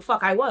realized who the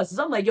fuck I was.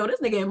 So I'm like, yo,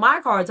 this nigga in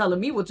my car telling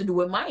me what to do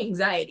with my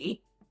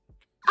anxiety.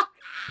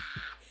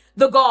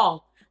 The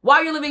gall.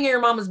 While you're living in your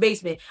mama's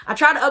basement. I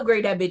try to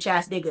upgrade that bitch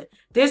ass nigga.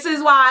 This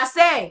is why I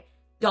say,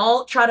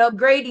 don't try to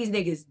upgrade these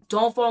niggas.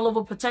 Don't fall in love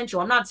with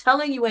potential. I'm not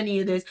telling you any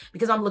of this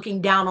because I'm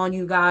looking down on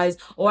you guys,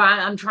 or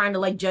I'm trying to,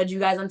 like, judge you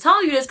guys. I'm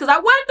telling you this because I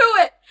went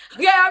through it.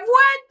 Yeah, I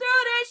went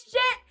through this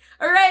shit.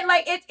 All right,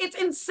 like, it's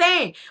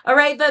insane. All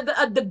right,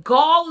 the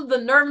gall, the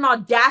nerve and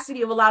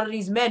audacity of a lot of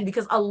these men,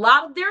 because a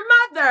lot of their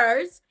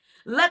mothers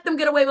let them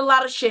get away with a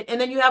lot of shit,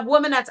 and then you have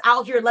women that's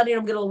out here letting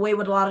them get away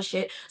with a lot of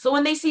shit. So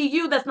when they see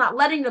you that's not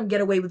letting them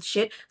get away with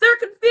shit, they're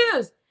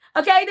confused.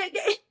 Okay,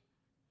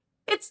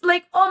 it's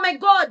like, oh my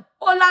god,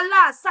 oh la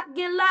la,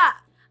 sakila.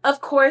 Of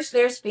course,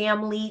 there's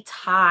family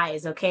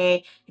ties,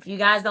 okay? If you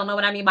guys don't know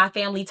what I mean by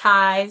family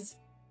ties,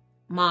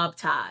 mob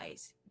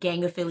ties,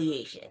 gang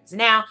affiliations.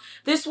 Now,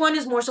 this one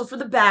is more so for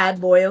the bad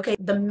boy, okay?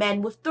 The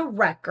men with the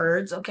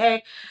records,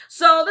 okay?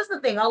 So, this is the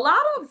thing. A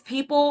lot of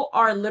people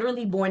are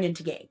literally born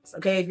into gangs,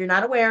 okay? If you're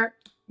not aware,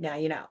 now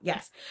you know.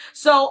 Yes.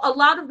 So a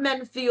lot of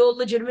men feel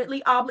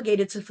legitimately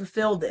obligated to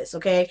fulfill this,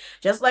 okay?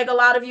 Just like a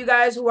lot of you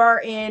guys who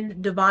are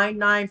in Divine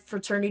Nine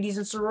fraternities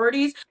and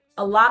sororities,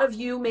 a lot of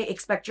you may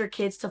expect your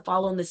kids to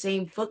follow in the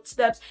same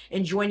footsteps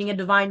in joining a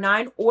Divine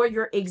Nine or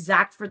your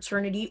exact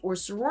fraternity or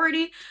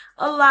sorority.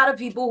 A lot of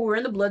people who are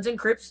in the Bloods and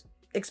Crips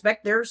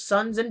expect their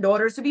sons and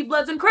daughters to be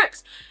Bloods and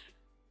Crips.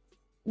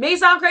 May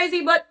sound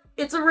crazy, but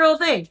it's a real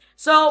thing.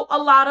 So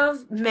a lot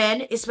of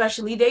men,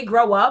 especially, they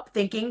grow up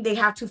thinking they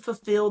have to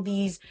fulfill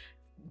these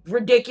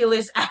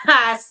ridiculous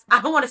ass,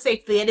 I don't want to say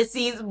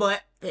fantasies,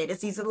 but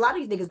fantasies. A lot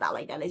of these niggas not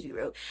like that, let's be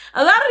real.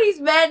 A lot of these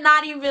men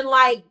not even,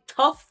 like,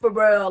 tough for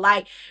bro.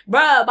 Like,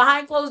 bro,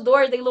 behind closed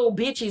doors they little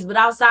bitches, but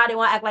outside they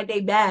want to act like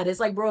they bad. It's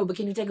like, bro, but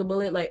can you take a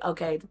bullet? Like,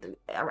 okay,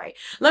 all right,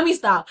 let me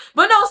stop.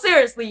 But no,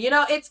 seriously, you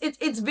know,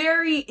 it's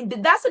very,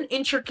 that's an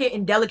intricate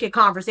and delicate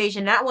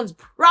conversation. That one's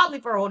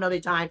probably for a whole nother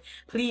time.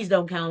 Please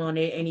don't count on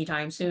it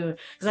anytime soon,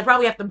 because I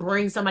probably have to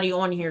bring somebody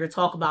on here to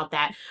talk about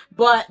that.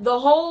 But the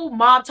whole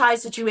mob tie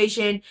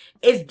situation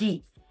is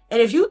deep. And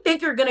if you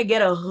think you're gonna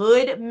get a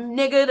hood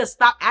nigga to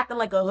stop acting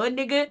like a hood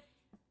nigga,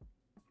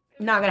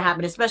 not gonna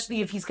happen, especially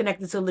if he's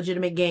connected to a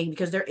legitimate gang,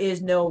 because there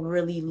is no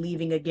really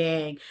leaving a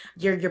gang.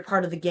 You're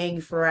part of the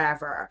gang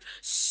forever.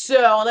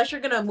 So unless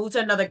you're gonna move to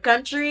another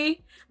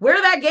country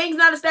where that gang's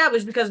not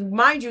established, because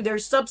mind you,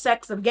 there's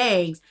subsects of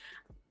gangs,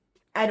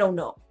 I don't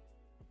know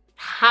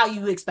how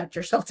you expect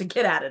yourself to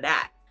get out of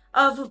that.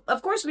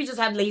 Of course, we just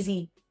have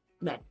lazy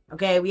men,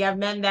 okay? We have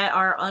men that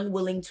are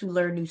unwilling to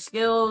learn new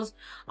skills,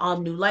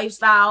 new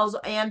lifestyles,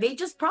 and they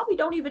just probably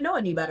don't even know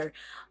any better.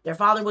 Their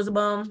father was a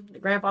bum, their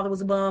grandfather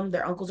was a bum,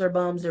 their uncles are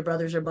bums, their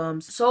brothers are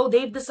bums. So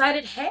they've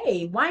decided,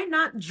 hey, why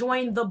not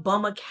join the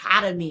Bum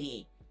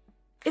Academy?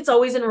 It's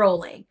always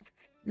enrolling.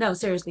 No,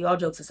 seriously, all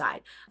jokes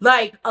aside.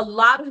 Like, a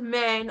lot of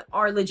men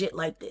are legit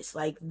like this.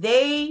 Like,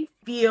 they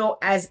feel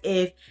as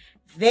if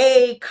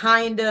they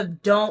kind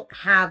of don't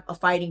have a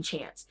fighting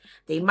chance.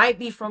 They might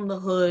be from the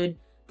hood.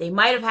 They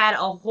might have had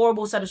a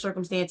horrible set of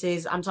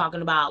circumstances. I'm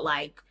talking about,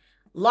 like,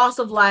 loss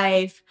of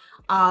life,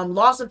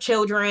 loss of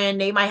children.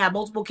 They might have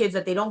multiple kids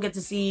that they don't get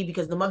to see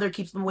because the mother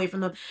keeps them away from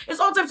them. It's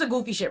all types of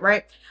goofy shit,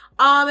 right?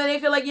 And they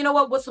feel like, you know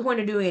what? What's the point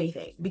of doing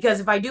anything? Because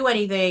if I do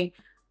anything,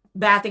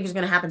 bad things are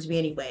going to happen to me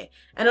anyway.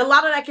 And a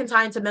lot of that can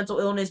tie into mental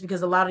illness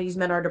because a lot of these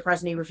men are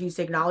depressed and they refuse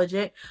to acknowledge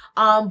it.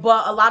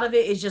 But a lot of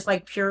it is just,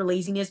 like, pure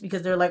laziness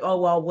because they're like,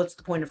 oh, well, what's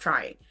the point of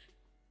trying?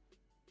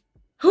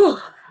 Whew.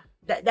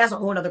 That's a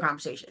whole nother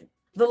conversation.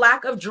 The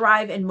lack of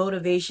drive and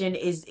motivation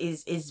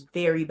is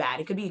very bad.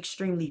 It could be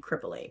extremely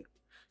crippling.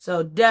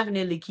 So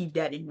definitely keep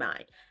that in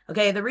mind.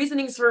 Okay, the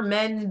reasonings for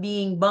men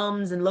being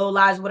bums and low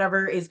lives,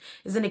 whatever, is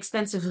an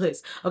extensive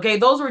list. Okay,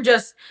 those were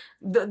just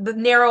the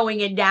narrowing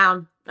it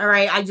down. All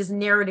right, I just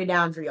narrowed it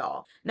down for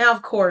y'all. Now,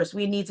 of course,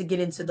 we need to get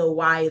into the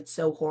why it's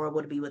so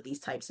horrible to be with these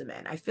types of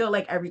men. I feel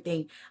like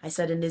everything I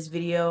said in this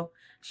video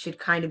should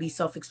kind of be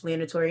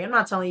self-explanatory. I'm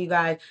not telling you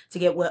guys to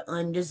get with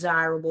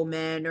undesirable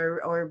men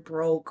or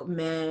broke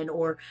men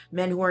or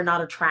men who are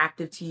not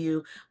attractive to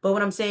you. But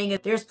what I'm saying is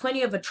there's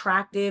plenty of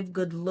attractive,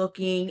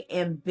 good-looking,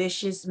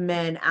 ambitious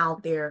men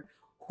out there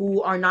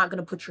who are not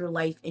going to put your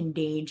life in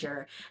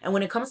danger. And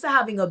when it comes to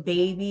having a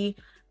baby,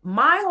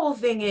 my whole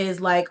thing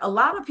is like a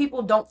lot of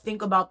people don't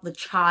think about the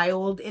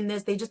child in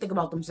this. They just think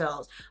about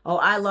themselves. Oh,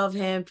 I love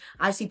him.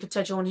 I see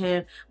potential in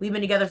him. We've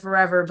been together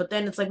forever. But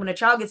then it's like when a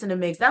child gets in the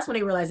mix, that's when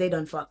they realize they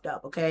done fucked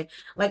up. Okay.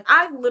 Like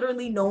I've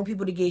literally known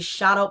people to get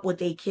shot up with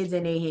their kids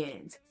in their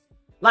hands.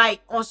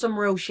 Like on some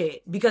real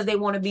shit because they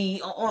want to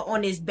be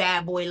on this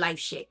bad boy life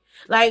shit.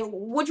 Like,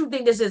 what you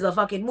think this is, a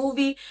fucking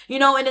movie? You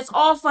know, and it's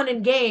all fun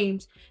and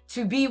games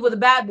to be with a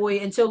bad boy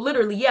until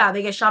literally, yeah,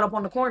 they get shot up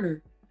on the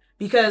corner.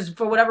 Because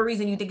for whatever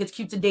reason you think it's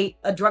cute to date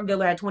a drug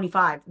dealer at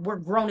 25. We're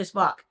grown as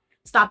fuck.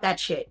 Stop that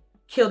shit.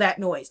 Kill that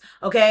noise.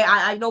 Okay?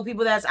 I know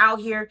people that's out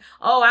here,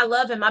 oh, I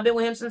love him. I've been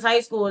with him since high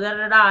school. Da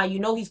da da. You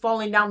know he's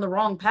falling down the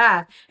wrong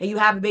path. And you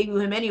have a baby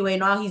with him anyway. And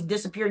now he's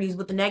disappeared. He's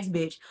with the next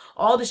bitch.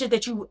 All the shit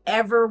that you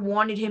ever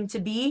wanted him to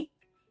be,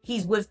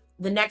 he's with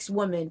the next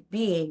woman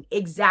being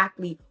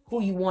exactly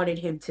who you wanted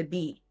him to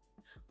be.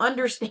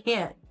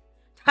 Understand.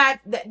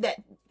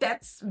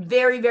 That's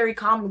very, very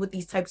common with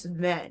these types of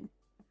men.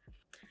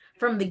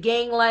 From the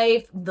gang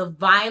life, the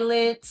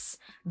violence,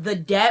 the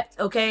depth,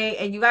 okay?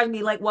 And you guys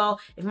be like, well,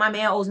 if my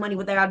man owes money,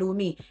 what that got to do with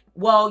me?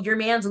 Well, your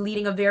man's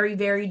leading a very,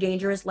 very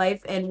dangerous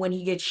life. And when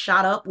he gets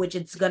shot up, which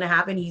it's going to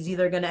happen, he's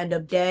either going to end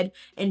up dead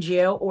in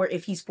jail, or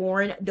if he's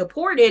foreign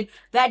deported,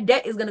 that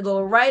debt is going to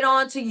go right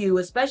on to you,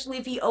 especially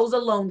if he owes a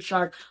loan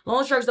shark.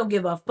 Loan sharks don't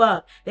give a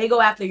fuck. They go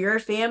after your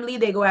family.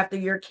 They go after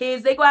your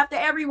kids. They go after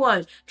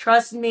everyone.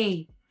 Trust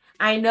me.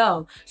 I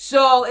know.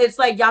 So it's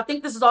like, y'all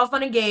think this is all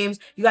fun and games.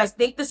 You guys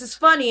think this is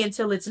funny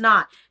until it's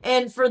not.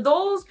 And for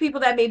those people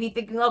that may be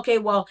thinking, okay,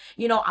 well,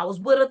 you know, I was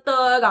with a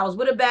thug, I was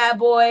with a bad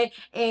boy,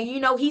 and, you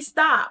know, he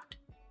stopped.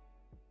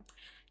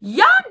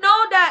 Y'all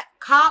know that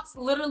cops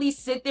literally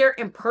sit there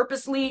and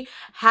purposely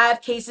have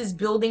cases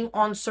building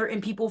on certain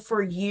people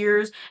for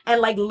years,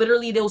 and like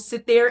literally they'll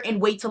sit there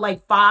and wait till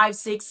like 5,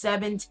 6,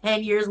 7,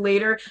 10 years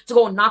later to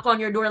go knock on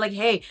your door like,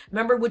 hey,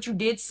 remember what you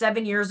did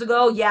 7 years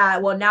ago? Yeah,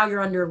 well, now you're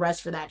under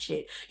arrest for that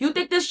shit. You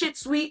think this shit's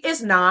sweet?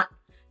 It's not.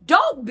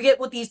 Don't get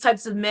with these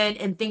types of men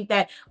and think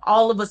that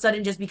all of a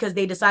sudden, just because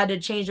they decided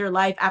to change their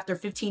life after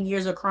 15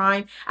 years of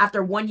crime,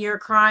 after 1 year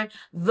of crime,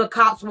 the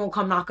cops won't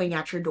come knocking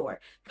at your door.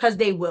 Because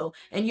they will.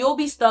 And you'll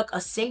be stuck a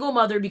single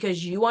mother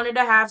because you wanted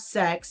to have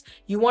sex,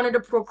 you wanted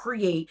to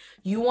procreate,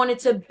 you wanted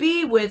to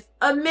be with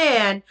a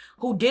man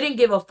who didn't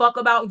give a fuck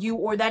about you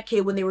or that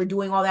kid when they were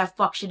doing all that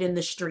fuck shit in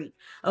the street.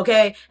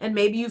 Okay? And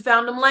maybe you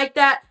found him like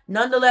that.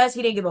 Nonetheless,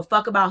 he didn't give a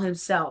fuck about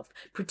himself.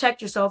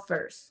 Protect yourself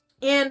first.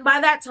 And by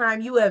that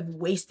time, you have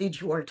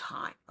wasted your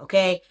time,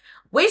 okay?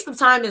 Waste of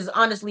time is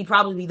honestly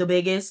probably the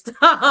biggest.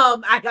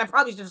 I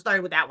probably should have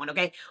started with that one,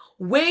 okay?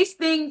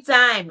 Wasting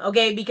time,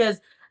 okay? Because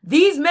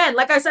these men,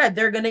 like I said,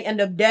 they're going to end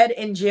up dead,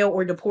 in jail,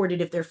 or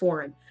deported if they're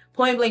foreign.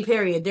 Point blank,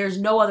 period.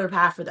 There's no other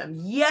path for them.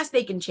 Yes,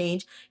 they can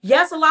change.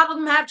 Yes, a lot of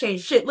them have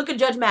changed. Shit, look at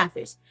Judge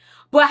Mathis.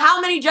 But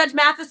how many Judge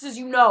Mathises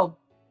you know?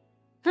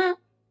 I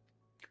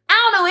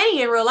don't know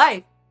any in real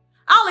life.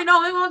 I only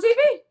know him on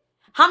TV.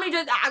 How many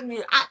just,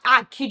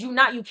 I kid you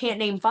not, you can't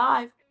name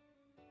 5.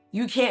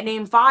 You can't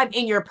name 5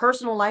 in your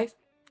personal life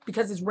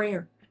because it's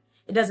rare.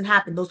 It doesn't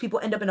happen. Those people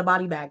end up in a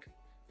body bag.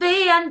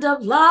 They end up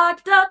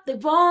locked up. They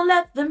won't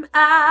let them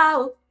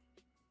out.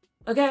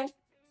 Okay?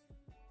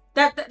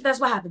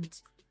 That's what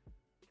happens.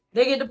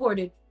 They get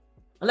deported.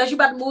 Unless you're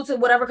about to move to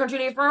whatever country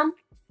they're from.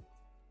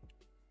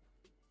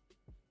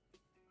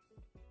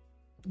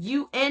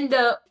 You end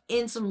up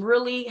in some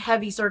really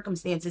heavy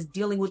circumstances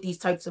dealing with these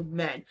types of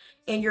men,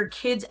 and your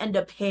kids end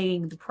up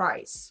paying the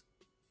price.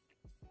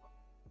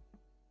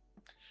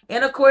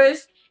 And of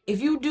course,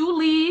 if you do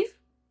leave,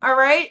 all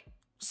right,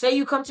 say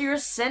you come to your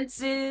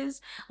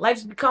senses,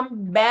 life's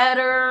become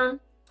better,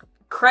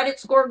 credit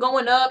score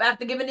going up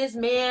after giving this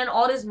man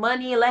all this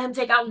money and let him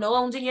take out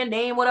loans in your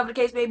name, whatever the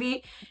case may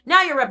be.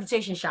 Now your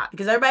reputation shot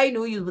because everybody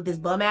knew you with this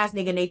bum ass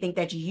nigga and they think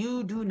that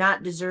you do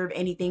not deserve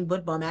anything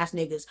but bum ass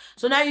niggas.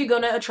 So now you're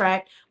going to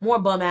attract more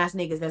bum ass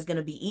niggas that's going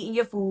to be eating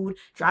your food,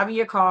 driving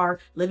your car,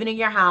 living in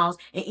your house,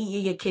 and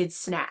eating your kids'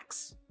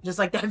 snacks. Just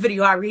like that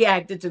video I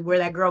reacted to where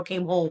that girl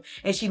came home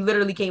and she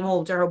literally came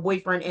home to her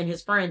boyfriend and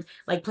his friends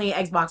like playing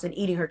Xbox and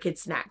eating her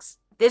kids' snacks.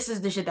 This is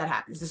the shit that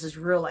happens. This is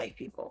real life,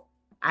 people.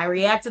 I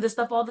react to this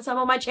stuff all the time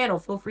on my channel.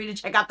 Feel free to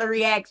check out the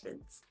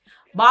reactions.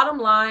 Bottom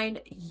line,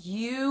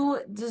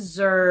 you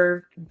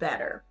deserve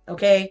better,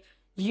 okay?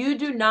 You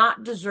do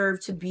not deserve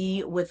to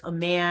be with a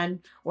man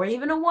or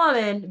even a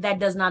woman that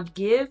does not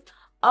give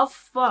a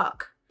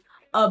fuck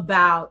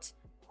about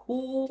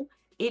who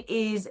it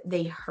is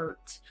they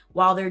hurt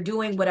while they're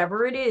doing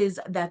whatever it is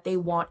that they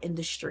want in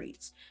the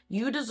streets.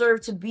 You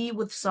deserve to be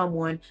with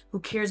someone who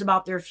cares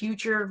about their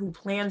future, who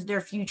plans their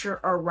future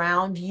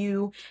around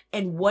you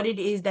and what it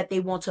is that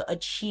they want to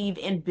achieve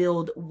and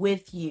build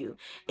with you,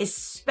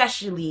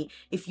 especially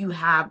if you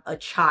have a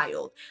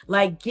child.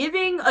 Like,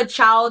 giving a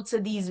child to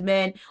these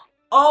men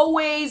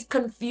always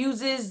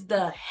confuses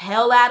the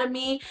hell out of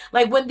me.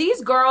 Like, when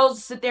these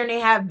girls sit there and they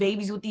have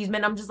babies with these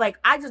men, I'm just like,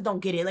 I just don't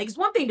get it. Like, it's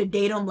one thing to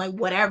date them, like,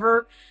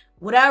 whatever.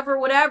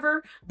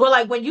 But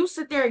like, when you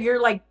sit there and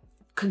you're like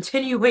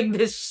continuing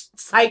this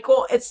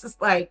cycle, it's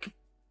just like,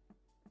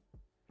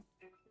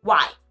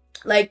 why?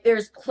 Like,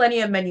 there's plenty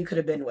of men you could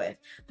have been with.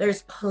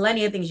 There's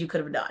plenty of things you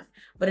could have done.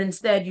 But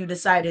instead, you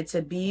decided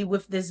to be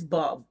with this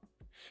bum.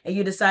 And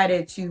you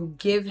decided to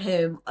give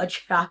him a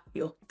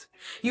child.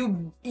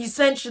 You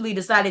essentially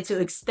decided to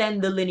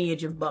extend the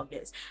lineage of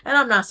bumness. And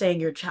I'm not saying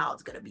your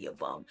child's gonna be a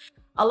bum.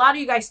 A lot of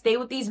you guys stay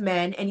with these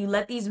men and you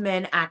let these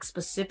men act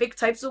specific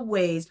types of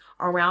ways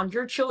around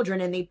your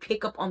children, and they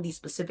pick up on these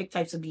specific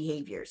types of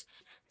behaviors.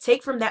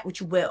 Take from that what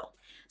you will.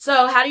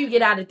 So how do you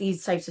get out of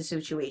these types of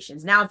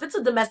situations? Now, if it's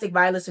a domestic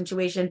violence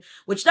situation,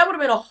 which that would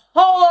have been a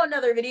whole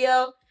nother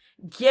video,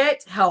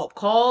 get help.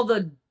 Call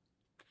the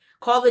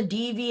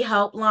DV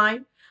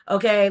helpline.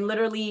 Okay,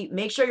 literally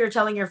make sure you're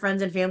telling your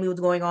friends and family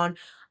what's going on.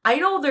 I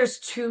know there's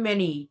too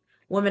many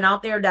women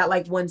out there that,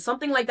 like, when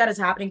something like that is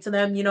happening to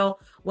them, you know,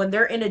 when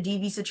they're in a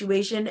DV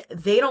situation,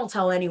 they don't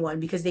tell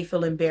anyone because they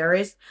feel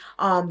embarrassed.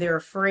 They're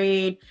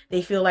afraid.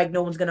 They feel like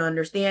no one's going to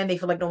understand. They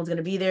feel like no one's going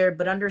to be there.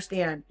 But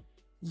understand,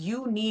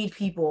 you need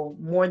people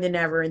more than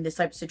ever in this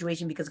type of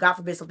situation, because God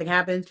forbid something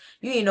happens,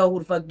 you ain't know who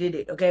the fuck did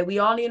it, okay? We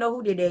all need to know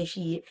who did that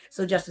shit,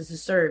 so justice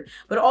is served.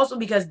 But also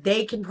because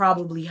they can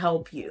probably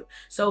help you.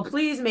 So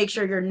please make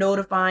sure you're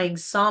notifying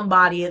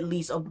somebody at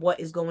least of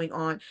what is going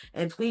on,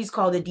 and please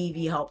call the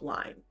DV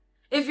helpline.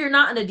 If you're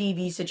not in a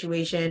DV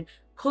situation,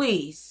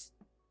 please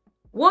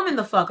woman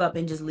the fuck up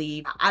and just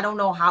leave. I don't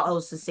know how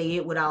else to say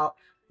it without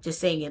just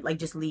saying it. Like,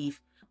 just leave.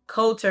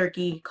 Cold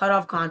turkey, cut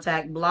off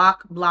contact,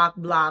 block,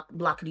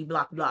 blockity,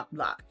 block.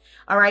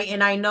 All right.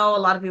 And I know a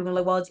lot of people are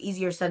like, well, it's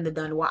easier said than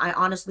done. Well, I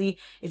honestly,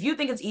 if you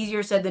think it's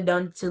easier said than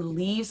done to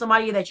leave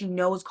somebody that you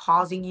know is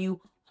causing you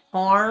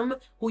harm,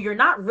 who you're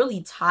not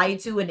really tied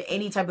to in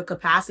any type of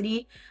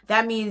capacity,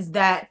 that means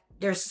that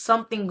there's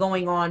something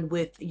going on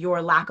with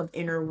your lack of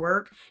inner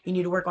work. You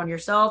need to work on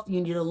yourself. You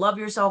need to love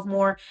yourself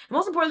more. And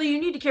most importantly, you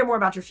need to care more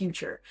about your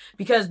future,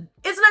 because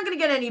it's not going to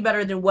get any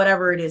better than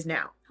whatever it is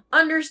now.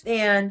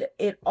 Understand,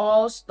 it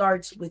all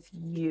starts with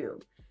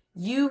you.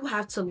 You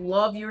have to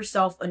love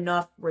yourself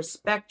enough,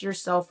 respect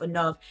yourself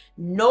enough,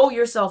 know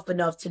yourself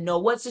enough to know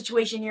what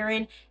situation you're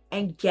in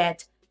and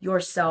get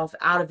yourself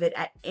out of it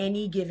at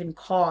any given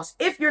cost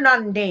if you're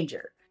not in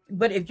danger.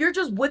 But if you're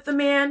just with the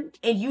man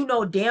and you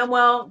know damn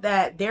well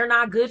that they're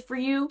not good for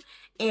you,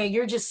 and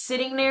you're just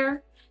sitting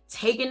there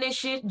taking this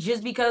shit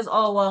just because,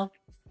 oh, well,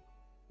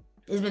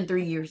 it's been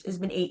 3 years, it's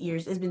been 8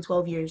 years, it's been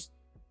 12 years.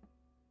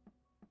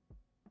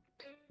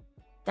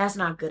 That's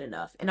not good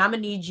enough. And I'm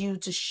going to need you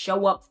to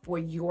show up for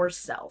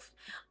yourself.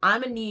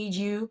 I'm going to need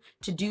you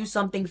to do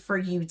something for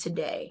you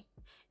today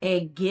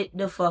and get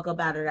the fuck up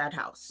out of that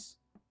house.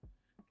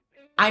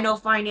 I know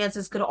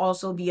finances could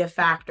also be a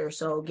factor.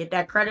 So get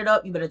that credit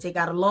up. You better take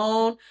out a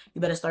loan.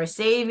 You better start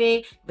saving.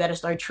 You better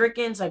start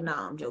tricking. It's like,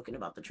 nah, I'm joking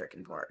about the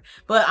tricking part.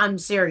 But I'm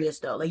serious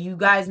though. Like, you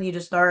guys need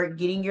to start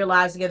getting your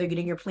lives together,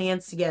 getting your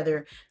plans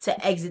together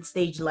to exit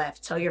stage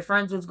left. Tell your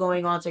friends what's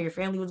going on. Tell your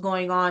family what's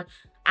going on.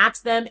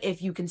 Ask them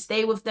if you can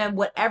stay with them,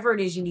 whatever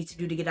it is you need to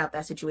do to get out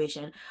that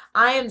situation.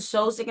 I am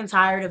so sick and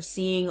tired of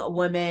seeing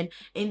women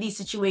in these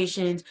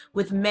situations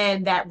with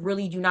men that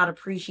really do not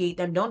appreciate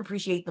them, don't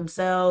appreciate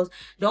themselves,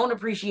 don't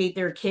appreciate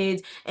their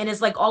kids. And it's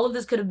like, all of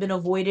this could have been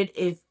avoided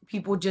if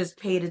people just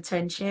paid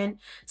attention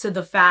to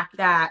the fact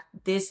that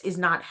this is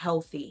not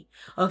healthy.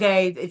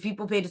 Okay, if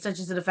people paid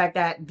attention to the fact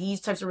that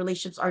these types of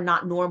relationships are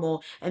not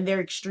normal and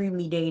they're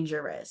extremely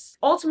dangerous.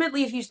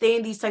 Ultimately, if you stay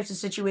in these types of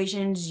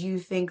situations, you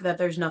think that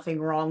there's nothing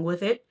wrong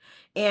with it,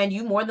 and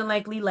you more than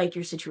likely like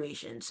your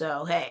situation.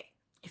 So hey,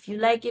 if you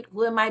like it,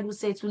 who am I to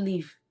say to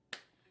leave?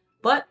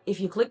 But if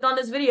you clicked on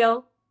this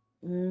video,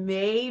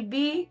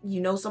 maybe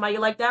you know somebody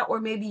like that,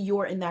 or maybe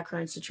you're in that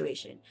current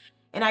situation.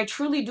 And I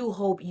truly do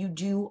hope you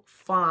do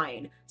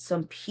find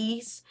some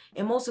peace,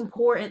 and most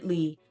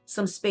importantly,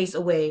 some space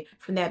away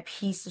from that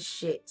piece of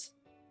shit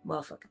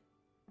motherfucker.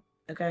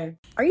 Okay?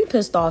 Are you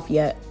pissed off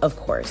yet? Of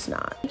course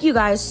not. Thank you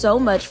guys so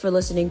much for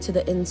listening to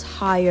the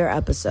entire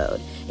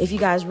episode. If you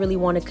guys really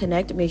want to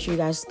connect, make sure you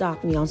guys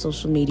stalk me on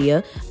social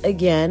media.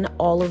 Again,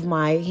 all of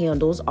my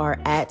handles are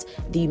at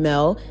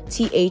TheMelle,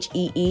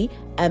 TheeMlle.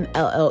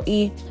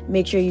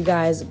 Make sure you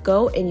guys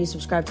go and you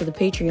subscribe to the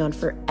Patreon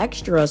for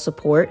extra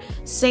support.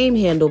 Same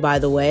handle, by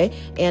the way.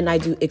 And I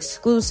do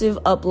exclusive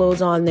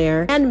uploads on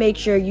there. And make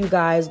sure you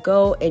guys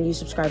go and you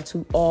subscribe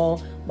to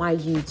all my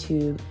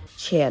YouTube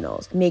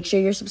channels. Make sure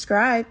you're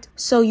subscribed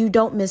so you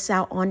don't miss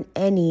out on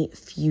any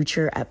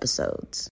future episodes.